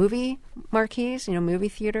of movie marquees, movie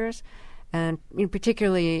theaters, and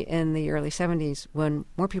particularly in the early 70s when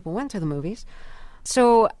more people went to the movies.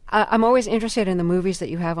 So I'm always interested in the movies that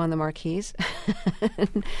you have on the marquees.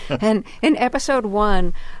 And in episode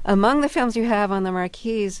 1, among the films you have on the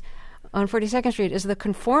marquees on 42nd Street is The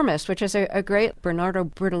Conformist, which is a great Bernardo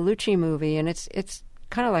Bertolucci movie, and it's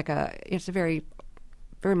kind of like it's a very,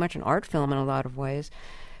 very much an art film in a lot of ways.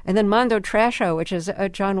 And then Mondo Trasho, which is a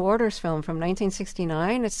John Waters film from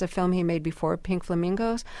 1969. It's the film he made before Pink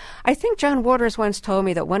Flamingos. I think John Waters once told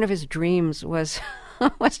me that one of his dreams was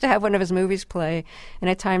to have one of his movies play in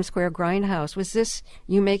a Times Square grindhouse. Was this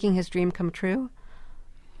you making his dream come true?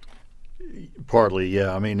 Partly,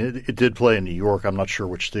 yeah. I mean, it did play in New York. I'm not sure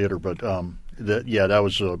which theater, but that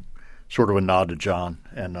was a sort of a nod to John.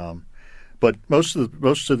 And but most of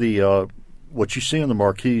the what you see on the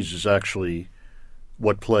marquees is actually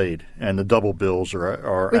what played, and the double bills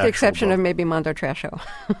are with the exception of maybe Mondo Trasho.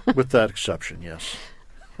 With that exception, yes.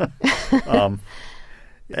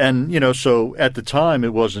 And so at the time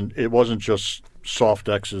it wasn't just soft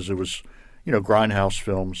X's. It was grindhouse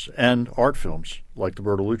films and art films like the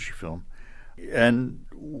Bertolucci film. And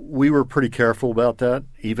we were pretty careful about that,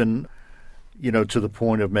 even, to the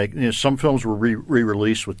point of making some films were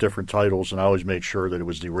re-released with different titles, and I always made sure that it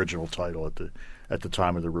was the original title at the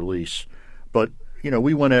time of the release. But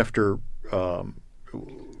we went after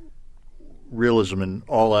realism in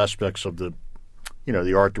all aspects of the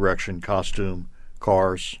art direction, costume,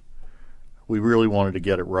 cars. We really wanted to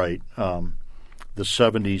get it right. The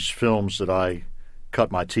 70s films that I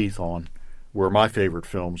cut my teeth on were my favorite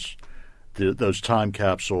films. Those time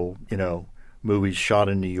capsule, movies shot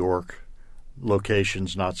in New York,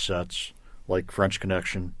 locations, not sets, like French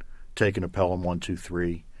Connection, Taken to Pelham 1, 2,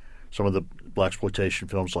 3. Some of the blaxploitation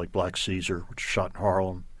films like Black Caesar, which was shot in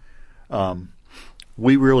Harlem.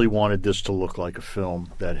 We really wanted this to look like a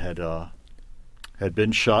film that had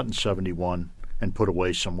been shot in 71 and put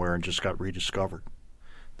away somewhere and just got rediscovered.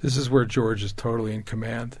 This is where George is totally in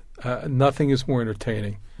command. Nothing is more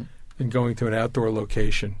entertaining than going to an outdoor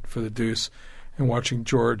location for the Deuce and watching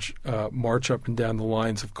George march up and down the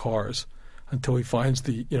lines of cars until he finds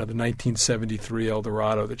the 1973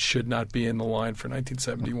 Eldorado that should not be in the line for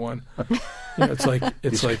 1971. It's like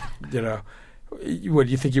what,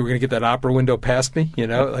 do you think you were going to get that opera window past me?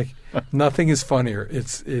 Nothing is funnier.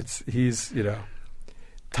 He's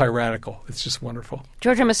tyrannical. It's just wonderful.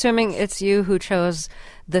 George, I'm assuming it's you who chose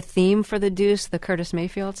the theme for the Deuce, the Curtis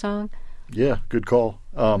Mayfield song? Yeah, good call.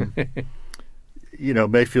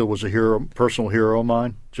 Mayfield was a personal hero of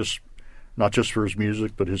mine, not just for his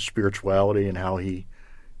music, but his spirituality and how he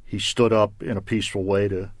stood up in a peaceful way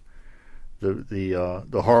to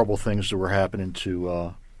the horrible things that were happening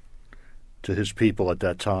to his people at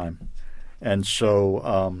that time. And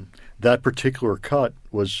so that particular cut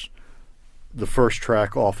was the first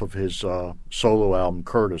track off of his solo album,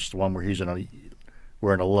 Curtis, the one where he's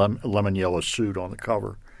wearing a lemon yellow suit on the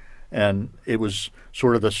cover. And it was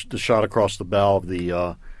sort of the shot across the bow of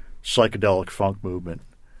the psychedelic funk movement,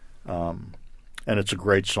 and it's a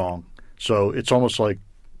great song. So it's almost like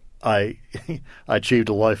I achieved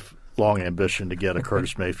a lifelong ambition to get a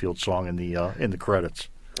Curtis Mayfield song in the credits.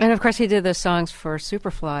 And, of course, he did the songs for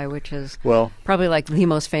Superfly, which is probably like the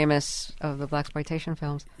most famous of the blaxploitation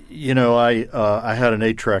films. You know, I had an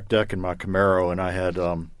 8-track deck in my Camaro, and I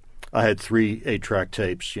had 3 8-track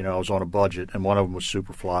tapes. You know, I was on a budget, and one of them was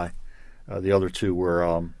Superfly. The other 2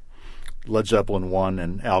 were Led Zeppelin 1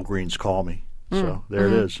 and Al Green's Call Me. So there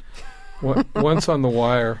it is. Once on the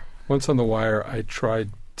wire, I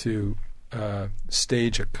tried to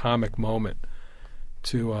stage a comic moment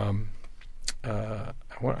to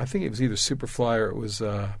I think it was either Superfly or it was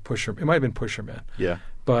Pusher. It might have been Pusher Man. Yeah.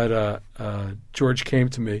 But George came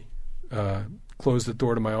to me, closed the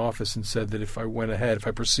door to my office, and said that if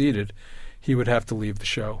I proceeded, he would have to leave the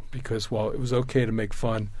show because while it was okay to make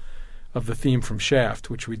fun of the theme from Shaft,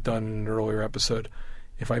 which we'd done in an earlier episode,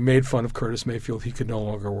 if I made fun of Curtis Mayfield, he could no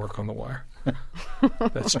longer work on The Wire.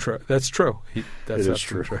 That's true. That's true. That's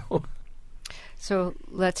absolutely true. So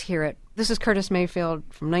let's hear it. This is Curtis Mayfield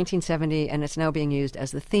from 1970, and it's now being used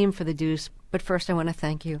as the theme for The Deuce. But first, I want to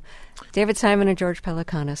thank you, David Simon and George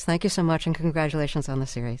Pelecanos. Thank you so much, and congratulations on the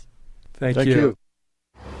series. Thank you.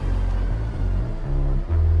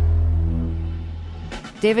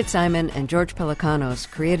 David Simon and George Pelecanos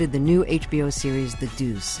created the new HBO series The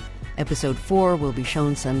Deuce. Episode 4 will be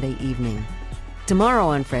shown Sunday evening. Tomorrow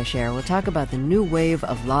on Fresh Air, we'll talk about the new wave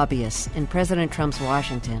of lobbyists in President Trump's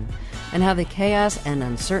Washington and how the chaos and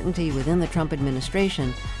uncertainty within the Trump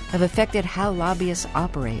administration have affected how lobbyists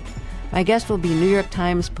operate. My guest will be New York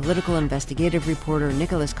Times political investigative reporter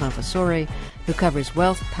Nicholas Confessore, who covers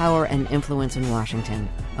wealth, power, and influence in Washington.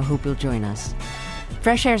 I hope you'll join us.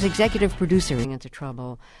 Fresh Air's executive producer into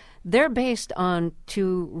trouble. They're based on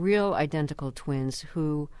 2 real identical twins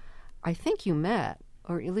who I think you met,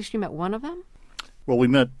 or at least you met one of them? Well, we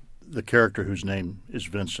met the character whose name is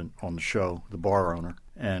Vincent on the show, the bar owner,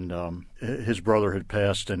 and his brother had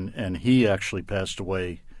passed, and he actually passed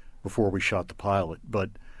away before we shot the pilot. But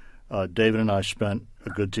David and I spent a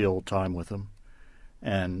good deal of time with him,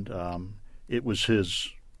 and it was his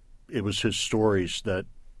stories that,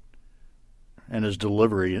 and his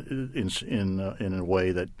delivery in a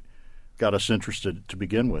way that got us interested to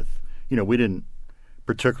begin with. You know, we didn't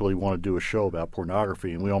particularly want to do a show about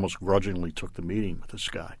pornography, and we almost grudgingly took the meeting with this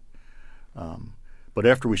guy. But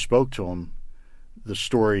after we spoke to him, the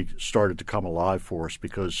story started to come alive for us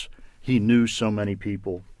because he knew so many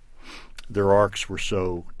people. Their arcs were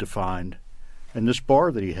so defined. And this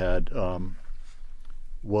bar that he had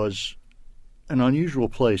was an unusual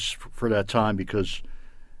place for that time because,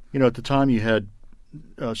 you know, at the time you had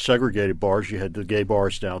segregated bars. You had the gay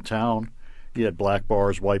bars downtown. You had black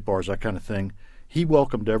bars, white bars, that kind of thing. He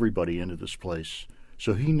welcomed everybody into this place.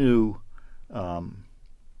 So he knew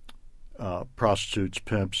prostitutes,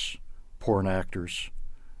 pimps, porn actors,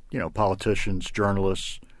 you know, politicians,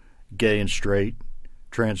 journalists, gay and straight,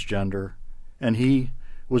 transgender. And he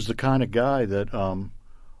was the kind of guy that,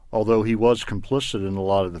 although he was complicit in a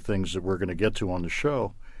lot of the things that we're going to get to on the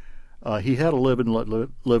show, he had a live and let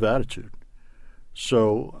live attitude.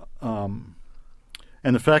 So, and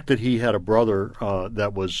the fact that he had a brother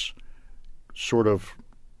that was sort of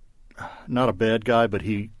not a bad guy, but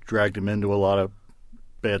he dragged him into a lot of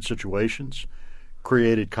bad situations,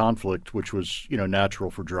 created conflict, which was, you know,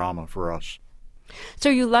 natural for drama for us. So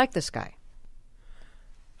you like this guy?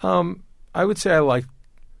 I would say I liked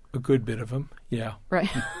a good bit of him. Yeah. Right.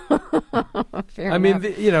 Fair I enough.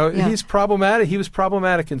 mean, he's problematic. He was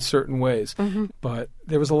problematic in certain ways, but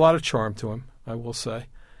there was a lot of charm to him, I will say.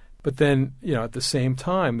 But then, you know, at the same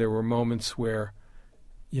time, there were moments where,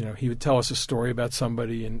 you know, he would tell us a story about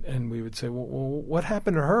somebody and we would say, well, what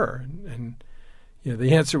happened to her? And you know,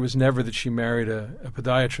 the answer was never that she married a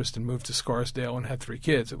podiatrist and moved to Scarsdale and had 3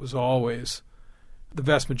 kids. It was always, the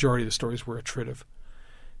vast majority of the stories were attritive.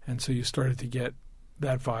 And so you started to get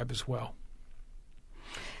that vibe as well.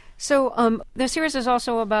 So the series is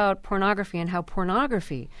also about pornography and how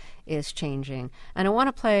pornography is changing. And I want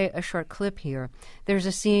to play a short clip here. There's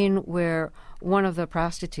a scene where one of the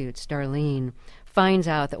prostitutes, Darlene, finds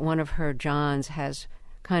out that one of her Johns has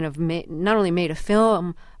kind of not only made a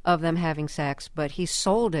film of them having sex, but he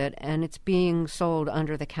sold it, and it's being sold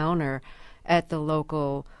under the counter at the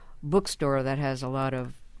local bookstore that has a lot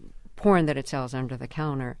of porn that it sells under the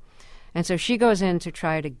counter. And so she goes in to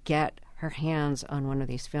try to get her hands on one of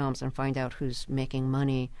these films and find out who's making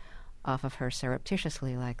money off of her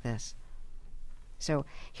surreptitiously like this. So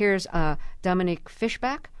here's Dominique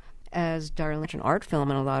Fishback as Darling, an art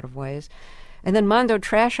film in a lot of ways. And then Mondo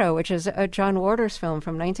Trasho, which is a John Waters film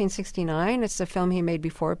from 1969. It's the film he made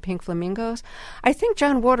before Pink Flamingos. I think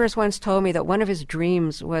John Waters once told me that one of his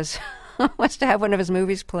dreams was was to have one of his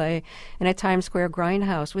movies play in a Times Square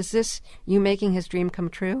grindhouse. Was this you making his dream come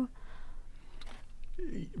true?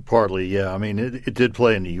 Partly, yeah. I mean, it did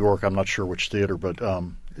play in New York. I'm not sure which theater, but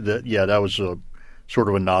that was a sort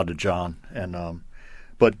of a nod to John. And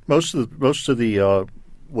but most of the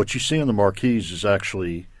what you see on the marquees is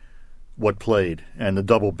actually what played, and the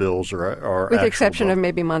double bills are with the exception of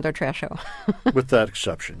maybe Mondo Trasho. With that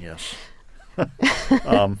exception, yes.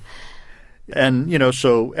 And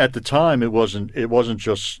so at the time it wasn't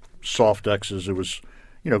just soft X's. It was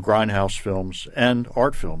grindhouse films and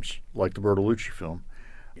art films like the Bertolucci film,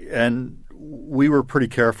 and we were pretty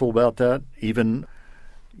careful about that. Even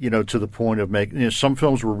to the point of making some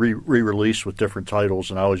films were re-released with different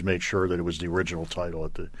titles, and I always made sure that it was the original title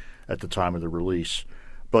at the time of the release.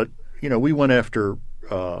 But we went after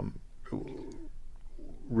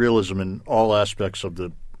realism in all aspects of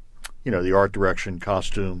the art direction,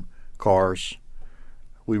 costume, cars.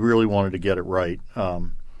 We really wanted to get it right.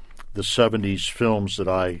 The 70s films that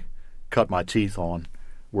I cut my teeth on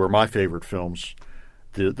were my favorite films.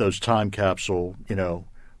 Those time capsule,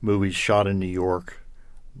 movies shot in New York,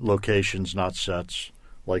 locations, not sets,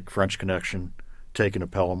 like French Connection, Taken to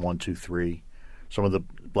Pelham 1, 2, 3. Some of the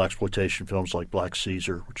blaxploitation films like Black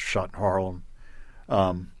Caesar, which is shot in Harlem.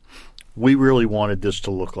 We really wanted this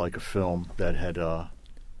to look like a film that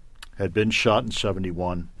had been shot in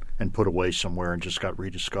 71 and put away somewhere and just got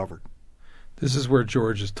rediscovered. This is where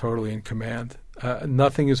George is totally in command.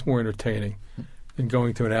 Nothing is more entertaining than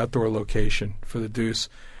going to an outdoor location for the Deuce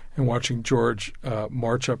and watching George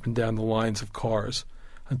march up and down the lines of cars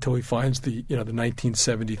until he finds the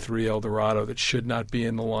 1973 Eldorado that should not be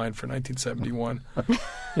in the line for 1971.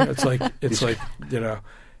 It's like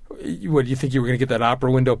what do you think you were going to get that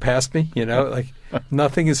opera window past me? Like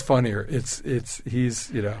nothing is funnier.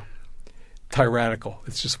 He's tyrannical.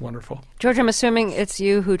 It's just wonderful. George, I'm assuming it's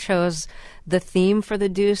you who chose the theme for the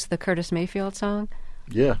Deuce, the Curtis Mayfield song?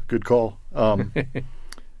 Yeah, good call.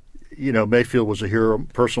 Mayfield was a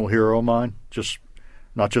personal hero of mine,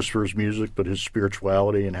 not just for his music, but his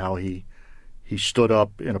spirituality and how he stood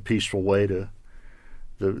up in a peaceful way to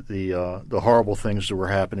the horrible things that were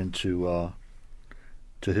happening to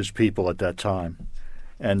his people at that time.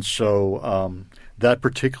 And so that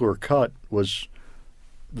particular cut was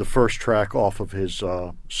the first track off of his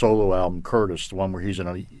solo album, Curtis, the one where he's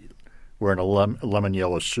wearing a lemon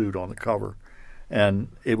yellow suit on the cover. And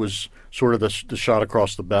it was sort of the shot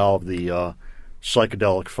across the bow of the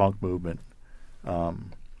psychedelic funk movement.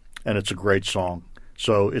 And it's a great song.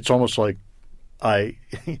 So it's almost like I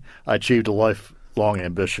achieved a lifelong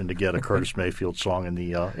ambition to get a Curtis Mayfield song in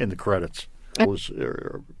the credits. It was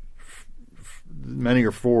many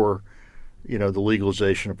are for the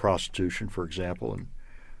legalization of prostitution, for example,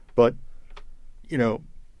 but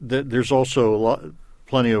there's also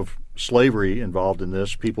plenty of slavery involved in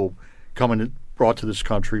this. People brought to this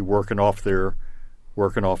country working off their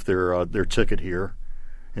ticket here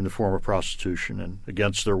in the form of prostitution and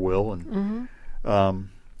against their will, and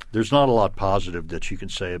there's not a lot positive that you can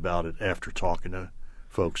say about it after talking to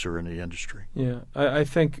folks who are in the industry. Yeah, I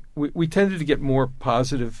think we tended to get more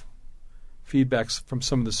positive feedbacks from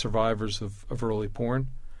some of the survivors of early porn.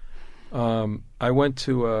 I went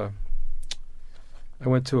to a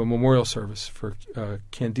memorial service for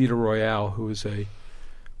Candida Royale, who is a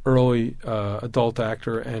early adult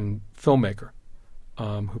actor and filmmaker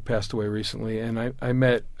who passed away recently, and I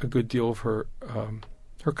met a good deal of her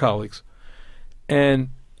colleagues, and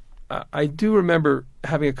I do remember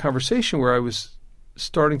having a conversation where I was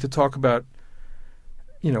starting to talk about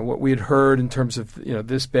what we had heard in terms of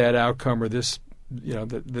this bad outcome or this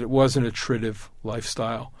that it wasn't a tritive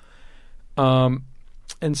lifestyle. And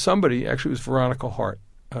somebody, actually it was Veronica Hart,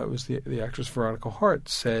 it was the actress Veronica Hart,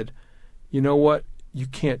 said, you know what, you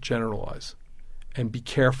can't generalize, and be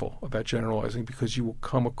careful about generalizing, because you will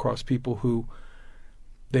come across people who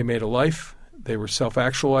they made a life, they were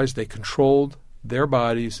self-actualized, they controlled their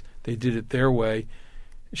bodies, they did it their way.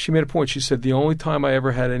 She made a point. She said, the only time I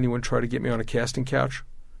ever had anyone try to get me on a casting couch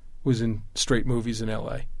was in straight movies in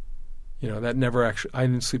L.A. That never actually, I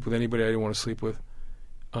didn't sleep with anybody I didn't want to sleep with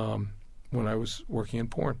when I was working in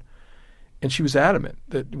porn. And she was adamant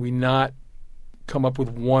that we not come up with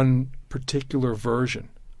one particular version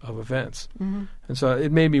of events. Mm-hmm. And so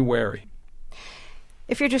it made me wary.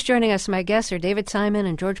 If you're just joining us, my guests are David Simon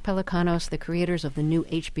and George Pelecanos, the creators of the new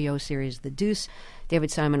HBO series The Deuce. David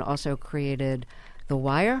Simon also created The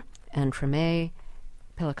Wire and Treme,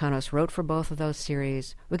 Pelecanos wrote for both of those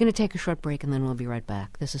series. We're going to take a short break, and then we'll be right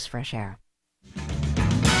back. This is Fresh Air.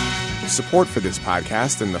 Support for this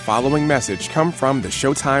podcast and the following message come from the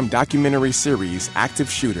Showtime documentary series Active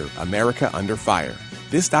Shooter, America Under Fire.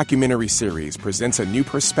 This documentary series presents a new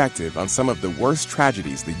perspective on some of the worst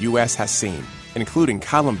tragedies the U.S. has seen, including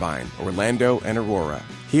Columbine, Orlando, and Aurora.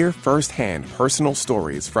 Hear firsthand personal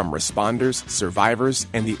stories from responders, survivors,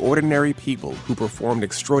 and the ordinary people who performed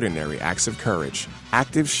extraordinary acts of courage.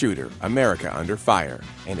 Active Shooter, America Under Fire,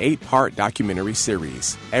 an 8-part documentary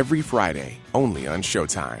series, every Friday, only on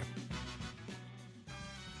Showtime.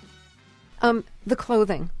 The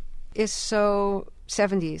clothing is so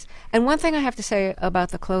 70s. And one thing I have to say about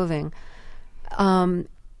the clothing, and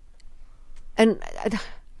I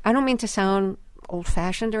don't mean to sound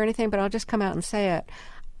old-fashioned or anything, but I'll just come out and say it.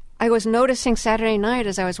 I was noticing Saturday night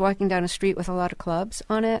as I was walking down a street with a lot of clubs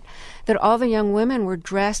on it, that all the young women were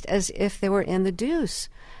dressed as if they were in the Deuce,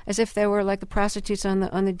 as if they were like the prostitutes on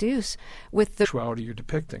the Deuce, with the sexuality you're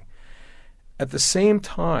depicting. At the same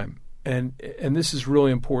time, and this is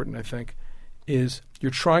really important, I think, is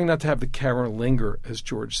you're trying not to have the camera linger, as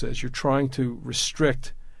George says. You're trying to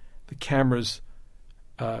restrict the camera's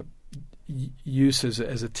use as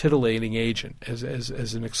a titillating agent, as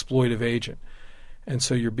an exploitive agent. And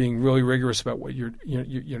so you're being really rigorous about what you're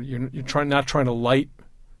not trying to light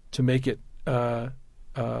to make it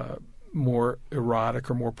more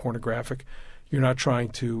erotic or more pornographic. You're not trying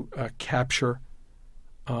to capture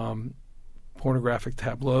pornographic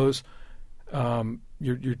tableaus.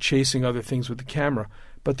 You're chasing other things with the camera.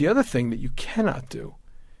 But the other thing that you cannot do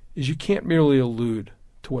is you can't merely allude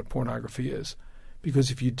to what pornography is.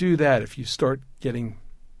 Because if you do that, if you start getting,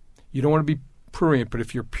 you don't want to be prurient, but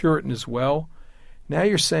if you're Puritan as well, now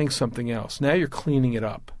you're saying something else. Now you're cleaning it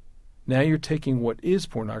up. Now you're taking what is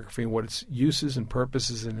pornography and what its uses and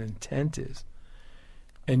purposes and intent is,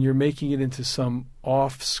 and you're making it into some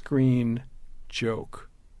off-screen joke.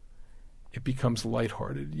 It becomes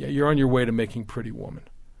lighthearted. Yeah, you're on your way to making Pretty Woman.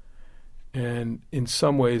 And in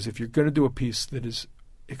some ways, if you're going to do a piece that is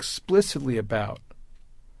explicitly about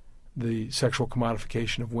the sexual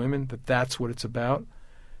commodification of women, that's what it's about,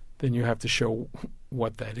 then you have to show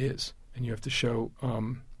what that is. And you have to show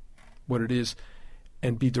what it is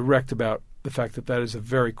and be direct about the fact that is a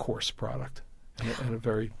very coarse product and a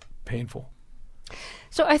very painful.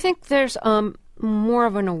 So I think there's more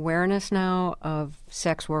of an awareness now of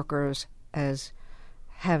sex workers as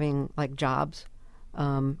having like jobs.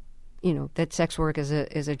 That sex work is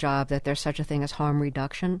a job, that there's such a thing as harm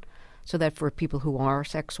reduction, so that for people who are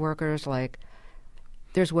sex workers, like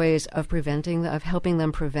there's ways of helping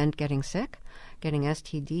them prevent getting sick, getting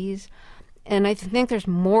STDs. And I think there's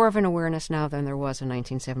more of an awareness now than there was in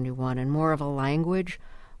 1971, and more of a language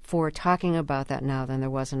for talking about that now than there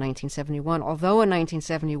was in 1971. Although in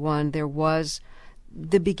 1971 there was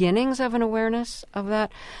the beginnings of an awareness of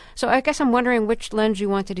that. So I guess I'm wondering which lens you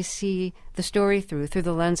wanted to see the story through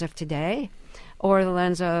the lens of today or the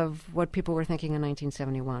lens of what people were thinking in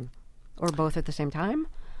 1971, or both at the same time?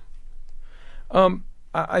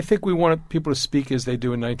 I think we want people to speak as they do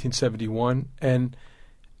in 1971. And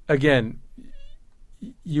again,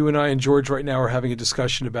 you and I and George right now are having a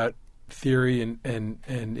discussion about theory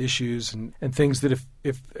and issues and things that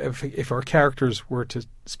if our characters were to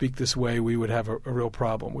speak this way, we would have a real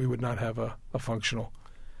problem. We would not have a functional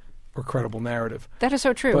or credible narrative. That is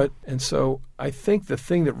so true. And so I think the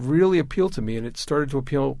thing that really appealed to me, and it started to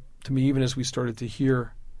appeal to me even as we started to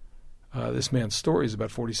hear this man's stories about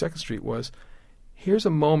 42nd Street, was here's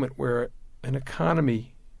a moment where an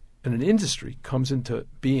economy and an industry comes into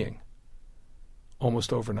being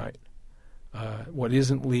almost overnight. What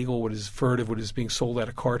isn't legal, what is furtive, what is being sold out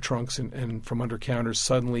of car trunks and from under counters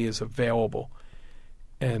suddenly is available,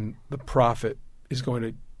 and the profit is going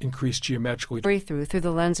to increase geometrically. Through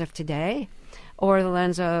the lens of today, or the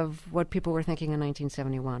lens of what people were thinking in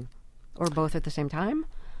 1971, or both at the same time?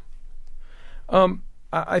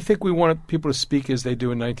 I think we want people to speak as they do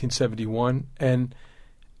in 1971. And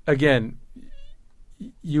again,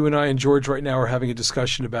 you and I and George right now are having a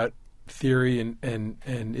discussion about theory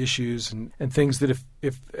and issues and things that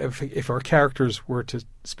if our characters were to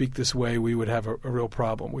speak this way, we would have a real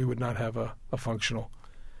problem. We would not have a functional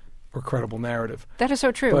or credible narrative. That is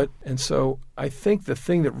so true. And so I think the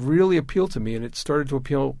thing that really appealed to me, and it started to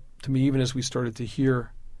appeal to me even as we started to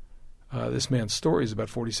hear this man's stories about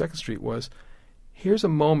 42nd Street, was here's a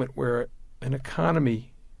moment where an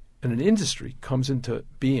economy and an industry comes into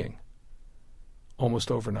being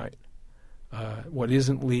almost overnight. What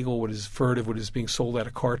isn't legal, what is furtive, what is being sold out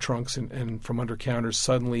of car trunks and from under counters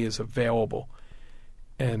suddenly is available,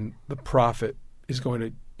 and the profit is going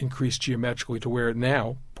to increased geometrically to where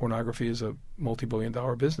now pornography is a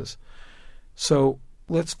multi-billion-dollar business. So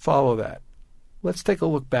let's follow that. Let's take a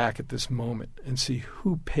look back at this moment and see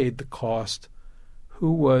who paid the cost,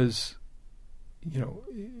 who was,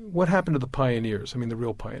 what happened to the pioneers, the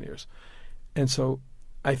real pioneers. And so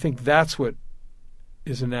I think that's what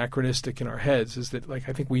is anachronistic in our heads, is that, I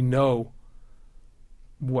think we know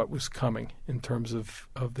what was coming in terms of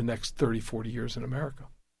the next 30, 40 years in America.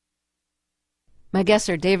 My guests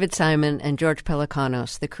are David Simon and George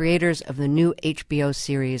Pelecanos, the creators of the new HBO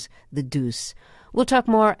series, The Deuce. We'll talk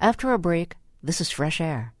more after a break. This is Fresh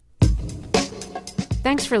Air.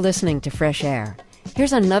 Thanks for listening to Fresh Air.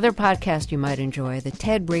 Here's another podcast you might enjoy, the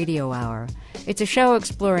TED Radio Hour. It's a show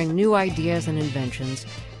exploring new ideas and inventions,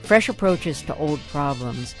 fresh approaches to old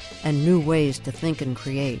problems, and new ways to think and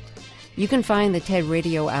create. You can find the TED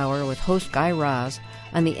Radio Hour with host Guy Raz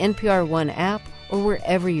on the NPR One app or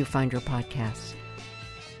wherever you find your podcasts.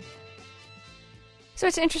 So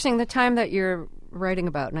it's interesting, the time that you're writing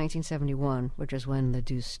about, 1971, which is when The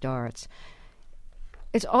Deuce starts,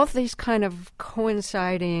 it's all these kind of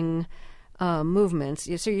coinciding movements.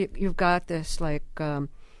 So you've got this,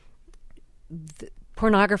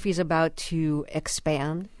 pornography is about to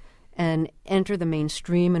expand and enter the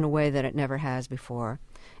mainstream in a way that it never has before.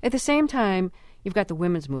 At the same time, you've got the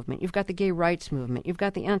women's movement, you've got the gay rights movement, you've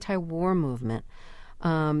got the anti-war movement,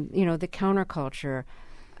 the counterculture.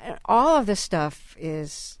 All of this stuff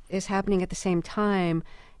is happening at the same time,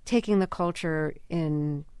 taking the culture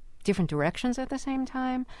in different directions at the same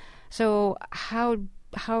time. So how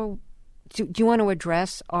do you want to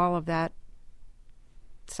address all of that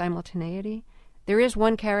simultaneity? There is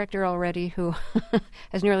one character already who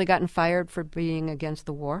has nearly gotten fired for being against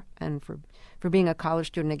the war and for being a college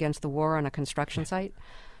student against the war on a construction site.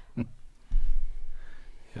 Yeah,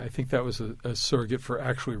 I think that was a surrogate for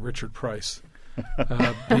actually Richard Price.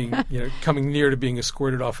 Coming near to being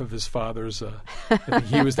escorted off of his father's. I think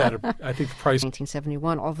he was that. I think Price.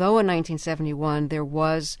 1971. Although in 1971 there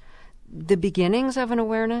was the beginnings of an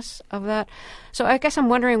awareness of that. So I guess I'm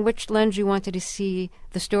wondering which lens you wanted to see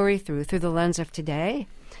the story through the lens of today,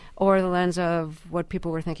 or the lens of what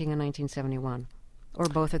people were thinking in 1971, or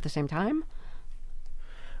both at the same time.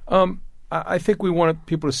 I think we wanted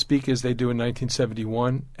people to speak as they do in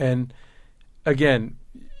 1971, and again,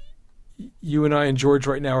 you and I and George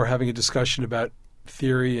right now are having a discussion about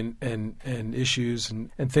theory and issues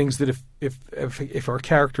and things that if our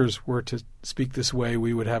characters were to speak this way,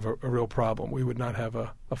 we would have a real problem. We would not have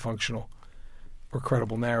a functional or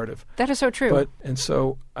credible narrative. That is so true. And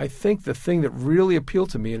so I think the thing that really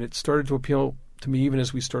appealed to me, and it started to appeal to me even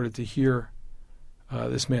as we started to hear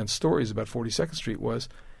this man's stories about 42nd Street, was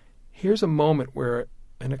here's a moment where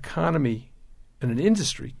an economy and an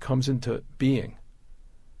industry comes into being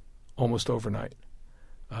almost overnight.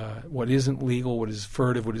 What isn't legal, what is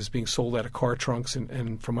furtive, what is being sold out of car trunks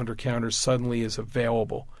and from under counters suddenly is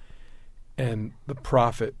available. And the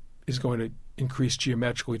profit is going to increase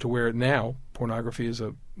geometrically to where now pornography is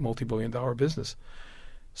a multi-billion-dollar business.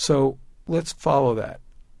 So let's follow that.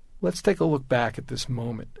 Let's take a look back at this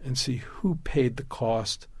moment and see who paid the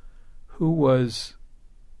cost, who was,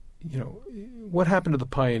 what happened to the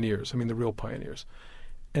pioneers, the real pioneers.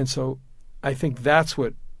 And so I think that's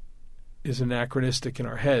what is anachronistic in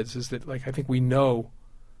our heads, is that I think we know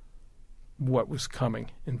what was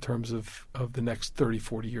coming in terms of the next 30,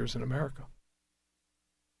 40 years in America.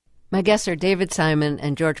 My guests are David Simon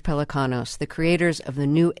and George Pelecanos, the creators of the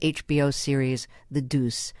new HBO series, The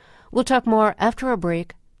Deuce. We'll talk more after a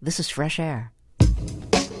break. This is Fresh Air.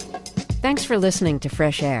 Thanks for listening to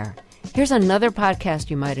Fresh Air. Here's another podcast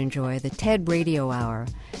you might enjoy, the TED Radio Hour.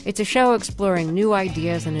 It's a show exploring new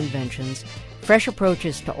ideas and inventions, fresh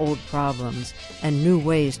approaches to old problems, and new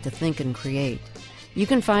ways to think and create. You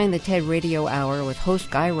can find the TED Radio Hour with host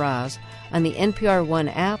Guy Raz on the NPR One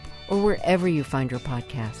app or wherever you find your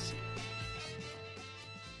podcasts.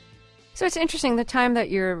 So it's interesting, the time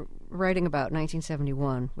that you're writing about,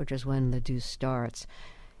 1971, which is when The Deuce starts,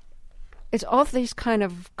 it's all these kind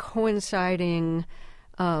of coinciding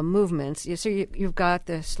movements. So you've got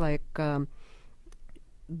this,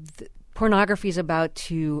 pornography is about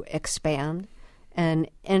to expand and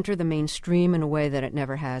enter the mainstream in a way that it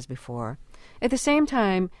never has before. At the same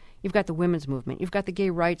time, you've got the women's movement, you've got the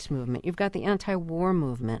gay rights movement, you've got the anti-war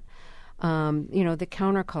movement, the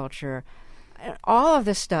counterculture. All of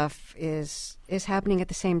this stuff is happening at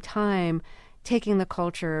the same time, taking the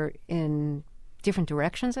culture in different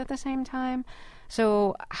directions at the same time.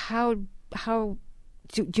 So how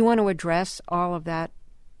do you want to address all of that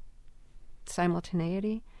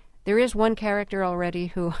simultaneity? There is one character already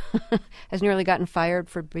who has nearly gotten fired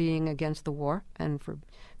for being against the war and for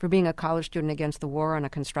being a college student against the war on a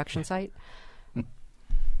construction site.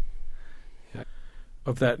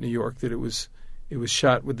 Of that New York, that it was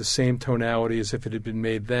shot with the same tonality as if it had been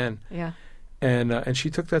made then. Yeah. And she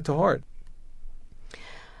took that to heart.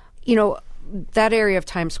 You know, that area of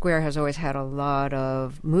Times Square has always had a lot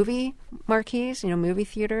of movie marquees, movie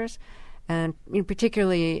theaters, and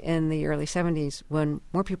particularly in the early 70s when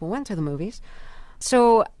more people went to the movies.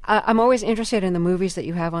 So I'm always interested in the movies that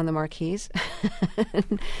you have on the marquees.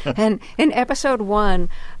 And in episode 1,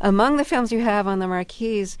 among the films you have on the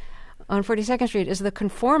marquees on 42nd Street is The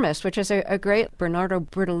Conformist, which is a great Bernardo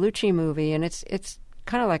Bertolucci movie, and it's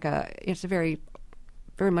kind of it's a very,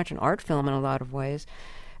 very much an art film in a lot of ways.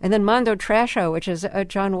 And then Mondo Trasho, which is a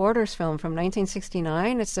John Waters film from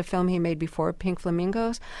 1969. It's the film he made before Pink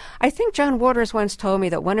Flamingos. I think John Waters once told me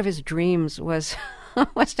that one of his dreams was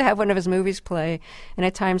to have one of his movies play in a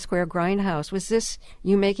Times Square grindhouse. Was this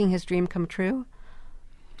you making his dream come true?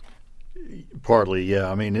 Partly, yeah.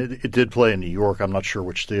 I mean, it did play in New York. I'm not sure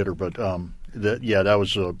which theater, but that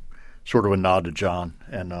was a sort of a nod to John.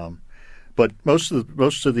 And but most of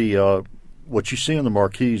the what you see on the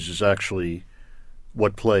marquees is actually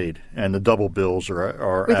what played, and the double bills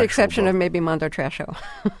are with the exception of maybe Mondo Trasho.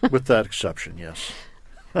 With that exception, yes.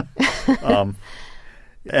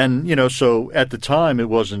 And so at the time it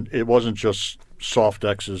wasn't just soft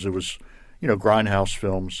X's. It was grindhouse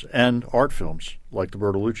films and art films like the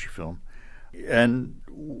Bertolucci film, and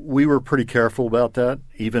we were pretty careful about that.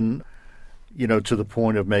 Even to the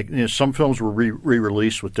point of making some films were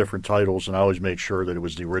re-released with different titles, and I always made sure that it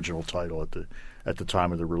was the original title at the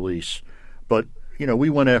time of the release. But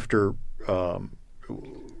we went after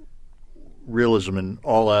realism in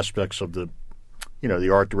all aspects of the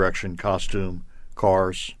art direction, costume,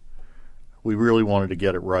 cars. We really wanted to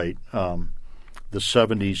get it right. The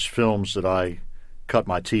 70s films that I cut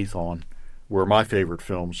my teeth on were my favorite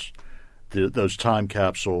films. Those time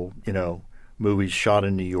capsule, movies shot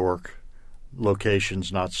in New York,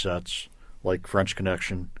 locations, not sets, like French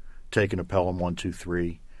Connection, Taken to Pelham 1, 2,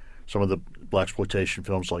 3. Some of the blaxploitation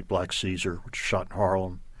films like Black Caesar, which was shot in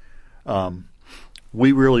Harlem.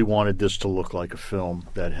 We really wanted this to look like a film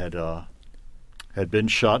that had been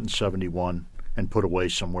shot in 71 and put away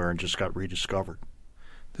somewhere and just got rediscovered.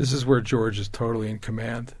 This is where George is totally in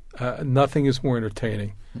command. Nothing is more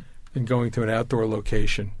entertaining than going to an outdoor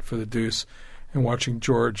location for the Deuce and watching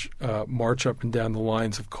George march up and down the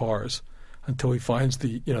lines of cars until he finds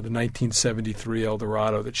the 1973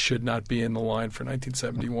 Eldorado that should not be in the line for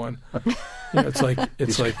 1971. It's like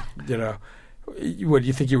what do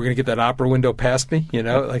you think you were going to get that opera window past me?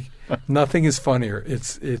 Nothing is funnier.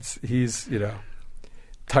 He's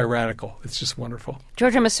tyrannical. It's just wonderful.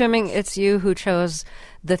 George, I'm assuming it's you who chose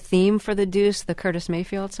the theme for the Deuce, the Curtis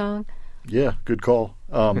Mayfield song. Yeah, good call.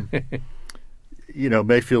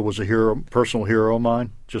 Mayfield was a personal hero of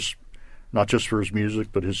mine, not just for his music,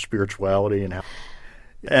 but his spirituality and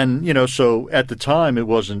so at the time it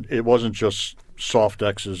wasn't just soft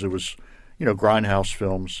X's. It was grindhouse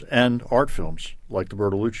films and art films like the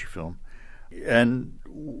Bertolucci film, and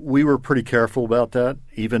we were pretty careful about that.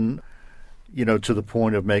 Even to the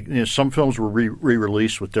point of making some films were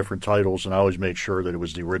re-released with different titles, and I always made sure that it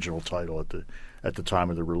was the original title at the time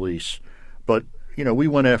of the release. But we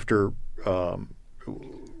went after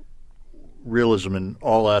realism in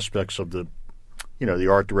all aspects of the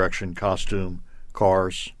art direction, costume,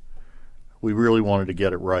 cars. We really wanted to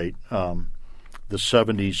get it right. The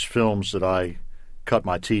 70s films that I cut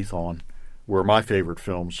my teeth on were my favorite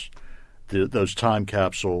films. Those time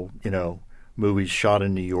capsule, movies shot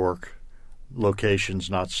in New York, locations,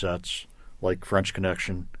 not sets, like French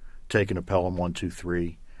Connection, Taken to Pelham 1, 2,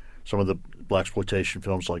 3. Some of the blaxploitation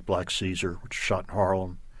films like Black Caesar, which was shot in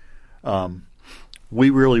Harlem. We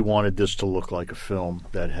really wanted this to look like a film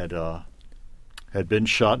that had been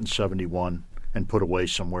shot in 71 and put away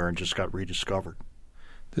somewhere and just got rediscovered.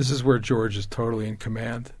 This is where George is totally in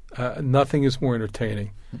command. Nothing is more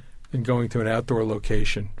entertaining than going to an outdoor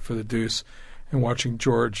location for the Deuce and watching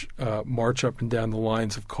George march up and down the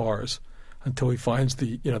lines of cars until he finds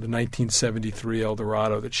the 1973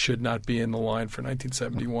 Eldorado that should not be in the line for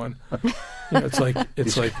 1971. It's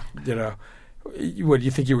like what do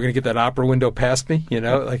you think you were going to get that opera window past me?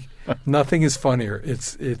 Nothing is funnier.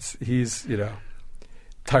 He's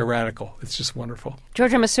tyrannical. It's just wonderful.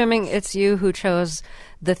 George, I'm assuming it's you who chose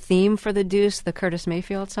the theme for the Deuce, the Curtis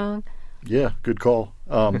Mayfield song. Yeah, good call.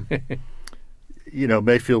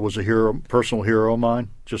 Mayfield was a personal hero of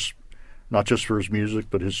mine, not just for his music,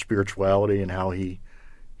 but his spirituality and how he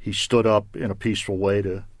stood up in a peaceful way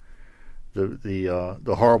to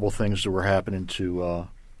the horrible things that were happening to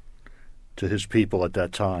his people at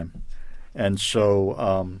that time. And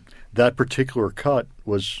so that particular cut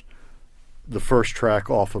was the first track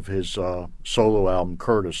off of his solo album,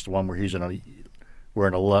 Curtis, the one where he's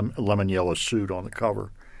wearing a lemon yellow suit on the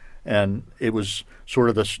cover. And it was sort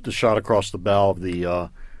of the shot across the bow of the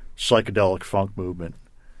psychedelic funk movement.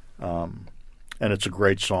 And it's a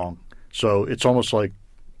great song. So it's almost like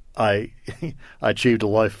I achieved a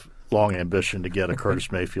lifelong ambition to get a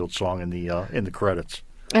Curtis Mayfield song in the credits.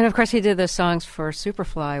 And of course, he did the songs for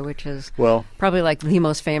Superfly, which is probably like the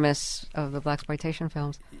most famous of the blaxploitation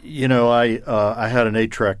films. You know, I had an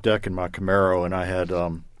 8-track deck in my Camaro, and I had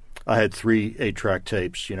 3 8-track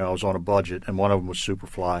tapes. You know, I was on a budget, and one of them was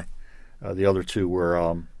Superfly. The other 2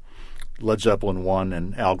 were Led Zeppelin 1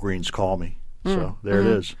 and Al Green's Call Me. So there it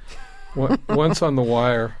is. Once on the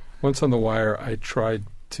wire, I tried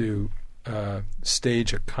to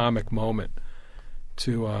stage a comic moment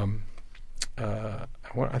to.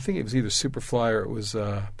 I think it was either Superfly or it was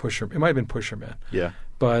Pusher. It might have been Pusher Man. Yeah.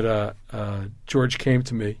 But George came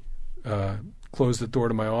to me, closed the door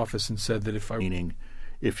to my office, and said that meaning,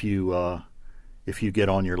 if you get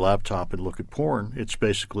on your laptop and look at porn, it's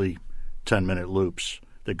basically 10-minute loops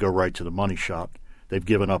that go right to the money shot. They've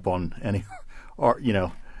given up on any art,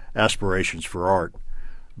 aspirations for art,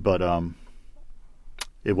 but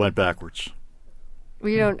it went backwards.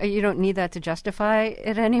 You don't need that to justify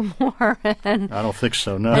it anymore. And I don't think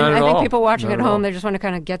so. No, and not at I think all. people watching Not at at all. home, they just want to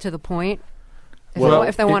kind of get to the point.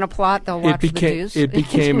 If they want to plot, they'll watch the Deuce. It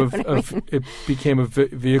became You know what I mean? it became a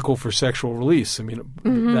vehicle for sexual release. I mean,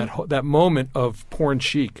 that moment of porn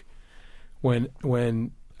chic, when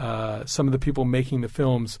some of the people making the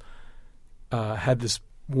films had this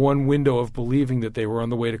one window of believing that they were on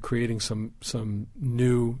the way to creating some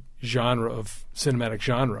new genre of cinematic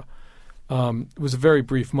genre. It was a very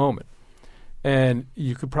brief moment, and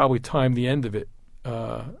you could probably time the end of it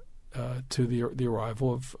to the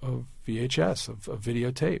arrival of VHS, of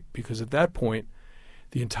videotape, because at that point,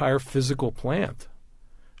 the entire physical plant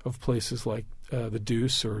of places like the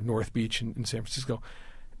Deuce or North Beach in San Francisco,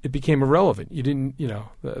 it became irrelevant. You didn't,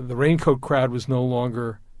 the raincoat crowd was no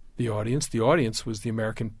longer the audience. The audience was the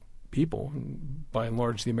American people, by and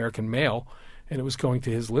large the American male, and it was going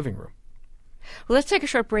to his living room. Well, let's take a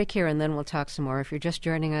short break here, and then we'll talk some more. If you're just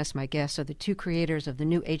joining us, my guests are the 2 creators of the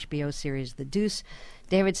new HBO series, The Deuce,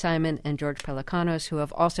 David Simon and George Pelecanos, who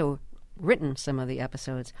have also written some of the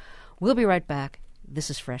episodes. We'll be right back.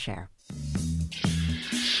 This is Fresh Air.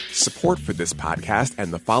 Support for this podcast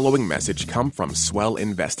and the following message come from Swell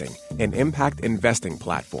Investing, an impact investing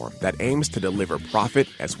platform that aims to deliver profit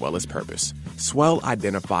as well as purpose. Swell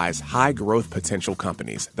identifies high-growth potential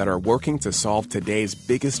companies that are working to solve today's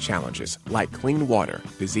biggest challenges, like clean water,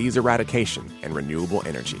 disease eradication, and renewable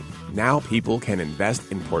energy. Now people can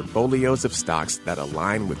invest in portfolios of stocks that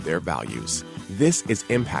align with their values. This is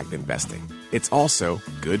impact investing. It's also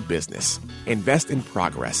good business. Invest in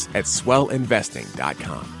progress at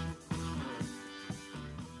swellinvesting.com.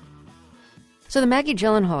 So the Maggie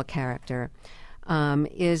Gyllenhaal character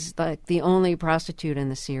is like the only prostitute in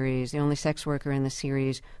the series, the only sex worker in the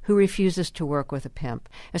series who refuses to work with a pimp.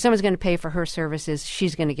 If someone's going to pay for her services,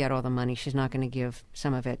 she's going to get all the money. She's not going to give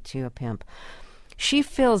some of it to a pimp. She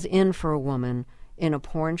fills in for a woman in a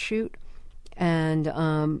porn shoot, and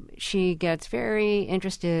she gets very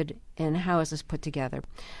interested in how is this put together.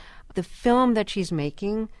 The film that she's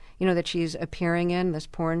making, that she's appearing in, this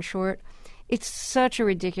porn short, it's such a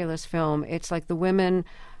ridiculous film. It's like the women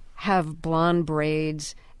have blonde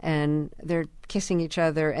braids and they're kissing each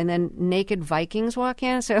other, and then naked Vikings walk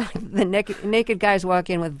in. So the naked guys walk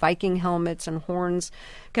in with Viking helmets and horns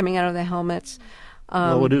coming out of the helmets.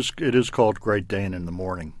 Well, it is called Great Dane in the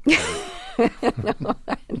Morning.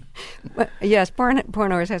 Yes,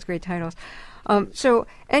 porn always has great titles. So,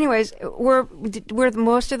 anyways, were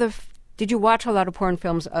most of the? Did you watch a lot of porn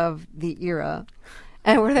films of the era,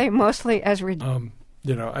 and were they mostly as ridiculous?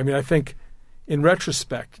 I think in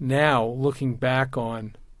retrospect, now looking back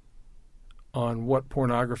on what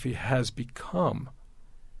pornography has become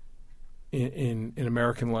in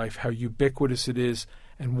American life, how ubiquitous it is,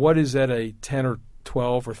 and what is at a 10 or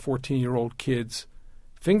 12 or 14-year-old kid's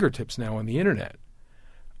fingertips now on the internet.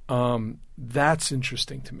 That's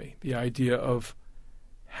interesting to me. The idea of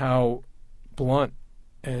how blunt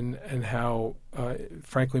and how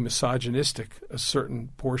frankly misogynistic a certain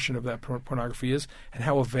portion of that pornography is, and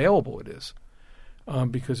how available it is,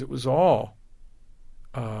 because it was all,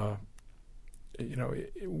 whether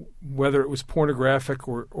it was pornographic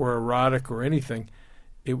or erotic or anything,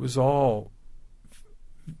 it was all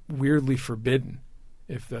weirdly forbidden,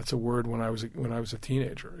 if that's a word. When I was a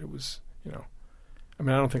teenager, it you know. I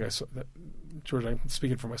mean, I don't think I saw that. George, I'm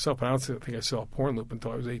speaking for myself, but I don't think I saw a porn loop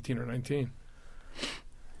until I was 18 or 19.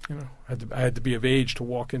 You know, I had to be of age to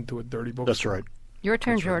walk into a dirty bookstore. That's right. Your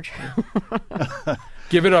turn, George. Right.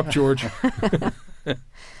 Give it up, George.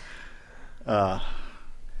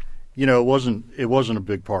 You know, it wasn't a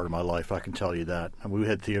big part of my life, I can tell you that. I mean, we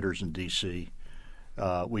had theaters in D.C.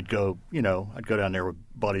 We'd go, you know, I'd go down there with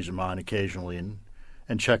buddies of mine occasionally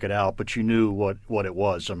and check it out, but you knew what it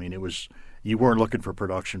was. I mean, you weren't looking for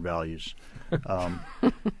production values.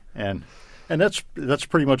 And that's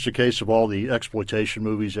pretty much the case of all the exploitation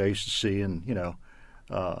movies I used to see, and, you know,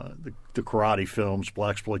 the karate films,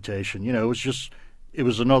 blaxploitation. You know, it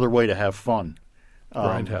was another way to have fun.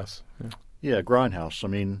 Grindhouse. Yeah, Grindhouse. I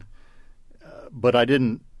mean, but I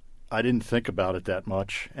didn't think about it that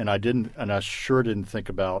much, and I sure didn't think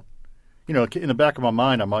about, you know, in the back of my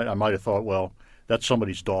mind, I might have thought, well, that's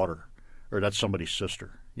somebody's daughter, or that's somebody's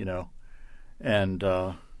sister, you know, and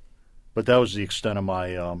but that was the extent of my,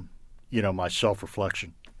 you know, my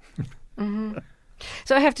self-reflection. Mm-hmm.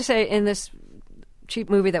 So I have to say, in this cheap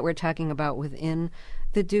movie that we're talking about within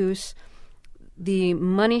The Deuce, the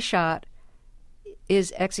money shot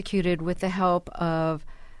is executed with the help of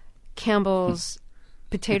Campbell's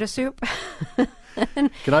potato soup. Is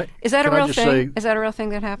that a real thing? Is that a real thing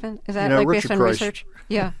that happened? Is that, you know, like, based on research?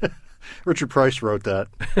 Yeah. Richard Price wrote that.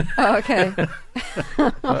 Oh, okay.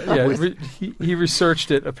 He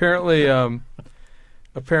researched it. Apparently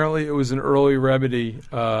it was an early remedy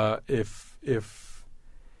if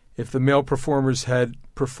the male performers had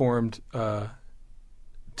performed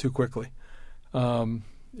too quickly.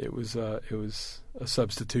 It was a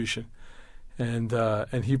substitution,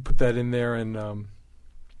 and he put that in there, and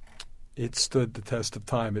it stood the test of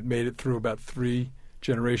time. It made it through about 3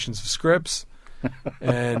 generations of scripts,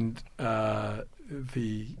 and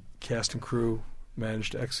the cast and crew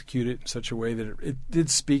managed to execute it in such a way that it did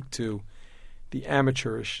speak to the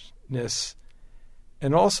amateurishness,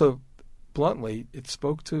 and also, bluntly, it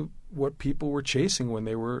spoke to what people were chasing when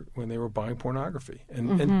they were buying pornography,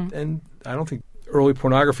 and I don't think early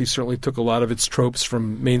pornography certainly took a lot of its tropes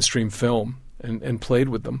from mainstream film and played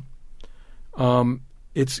with them.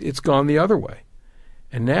 It's gone the other way,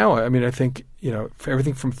 and now, I mean, I think, you know, for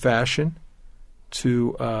everything from fashion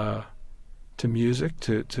to music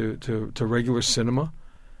to regular cinema,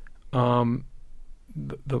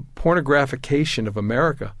 the pornographication of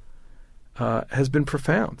America has been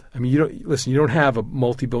profound. I mean, you don't have a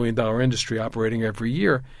multi-billion-dollar industry operating every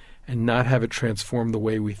year and not have it transform the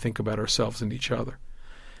way we think about ourselves and each other.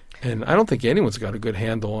 And I don't think anyone's got a good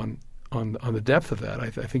handle on the depth of that. I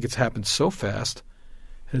think it's happened so fast,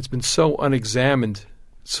 and it's been so unexamined.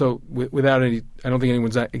 So without any, I don't think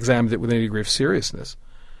anyone's examined it with any degree of seriousness.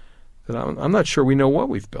 That I'm not sure we know what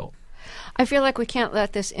we've built. I feel like we can't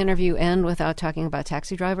let this interview end without talking about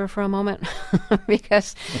Taxi Driver for a moment,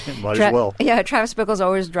 because might as well. Yeah, Travis Bickle's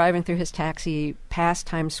always driving through his taxi past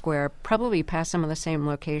Times Square, probably past some of the same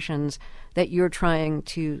locations that you're trying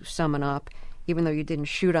to summon up, even though you didn't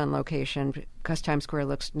shoot on location, because Times Square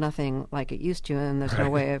looks nothing like it used to, and there's no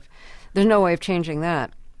way of changing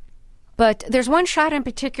that. But there's one shot in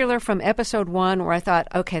particular from episode 1 where I thought,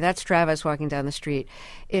 okay, that's Travis walking down the street.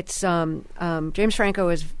 It's James Franco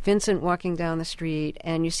is Vincent walking down the street,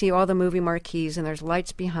 and you see all the movie marquees, and there's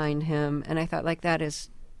lights behind him. And I thought, like, that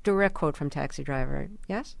is direct quote from Taxi Driver.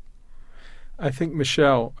 Yes? I think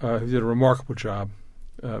Michelle, who did a remarkable job,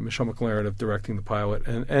 Michelle McLaren, of directing the pilot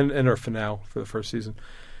and our finale for the first season.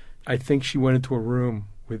 I think she went into a room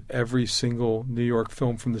with every single New York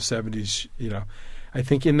film from the 70s, you know. I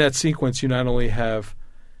think in that sequence, you not only have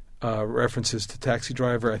references to Taxi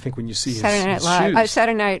Driver. I think when you see his shoes,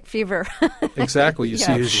 Saturday Night Fever. Exactly, you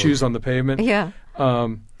see his shoes on the pavement. Yeah,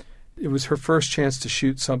 it was her first chance to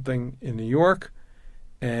shoot something in New York,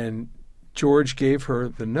 and George gave her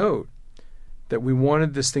the note that we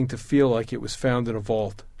wanted this thing to feel like it was found in a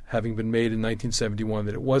vault, having been made in 1971.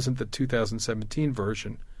 That it wasn't the 2017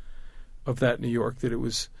 version of that New York. That it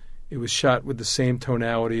was shot with the same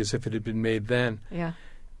tonality as if it had been made then. Yeah.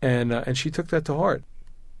 And she took that to heart.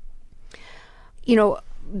 You know,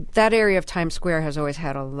 that area of Times Square has always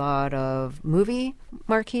had a lot of movie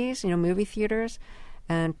marquees, movie theaters,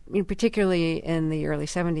 and particularly in the early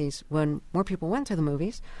 70s when more people went to the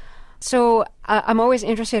movies. So I'm always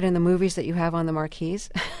interested in the movies that you have on the marquees.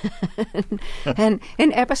 And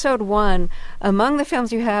in episode 1, among the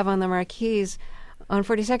films you have on the marquees on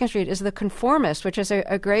 42nd Street is The Conformist, which is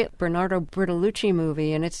a great Bernardo Bertolucci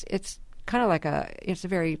movie, and it's kind of like it's a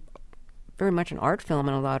very, very much an art film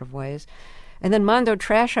in a lot of ways. And then Mondo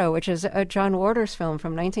Trasho, which is a John Waters film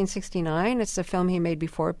from 1969. It's the film he made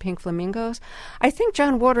before Pink Flamingos. I think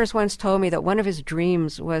John Waters once told me that one of his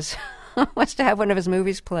dreams was was to have one of his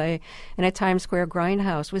movies play in a Times Square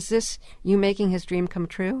grindhouse. Was this you making his dream come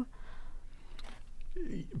true?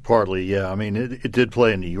 Partly, yeah. I mean, it did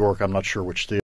play in New York. I'm not sure which theater.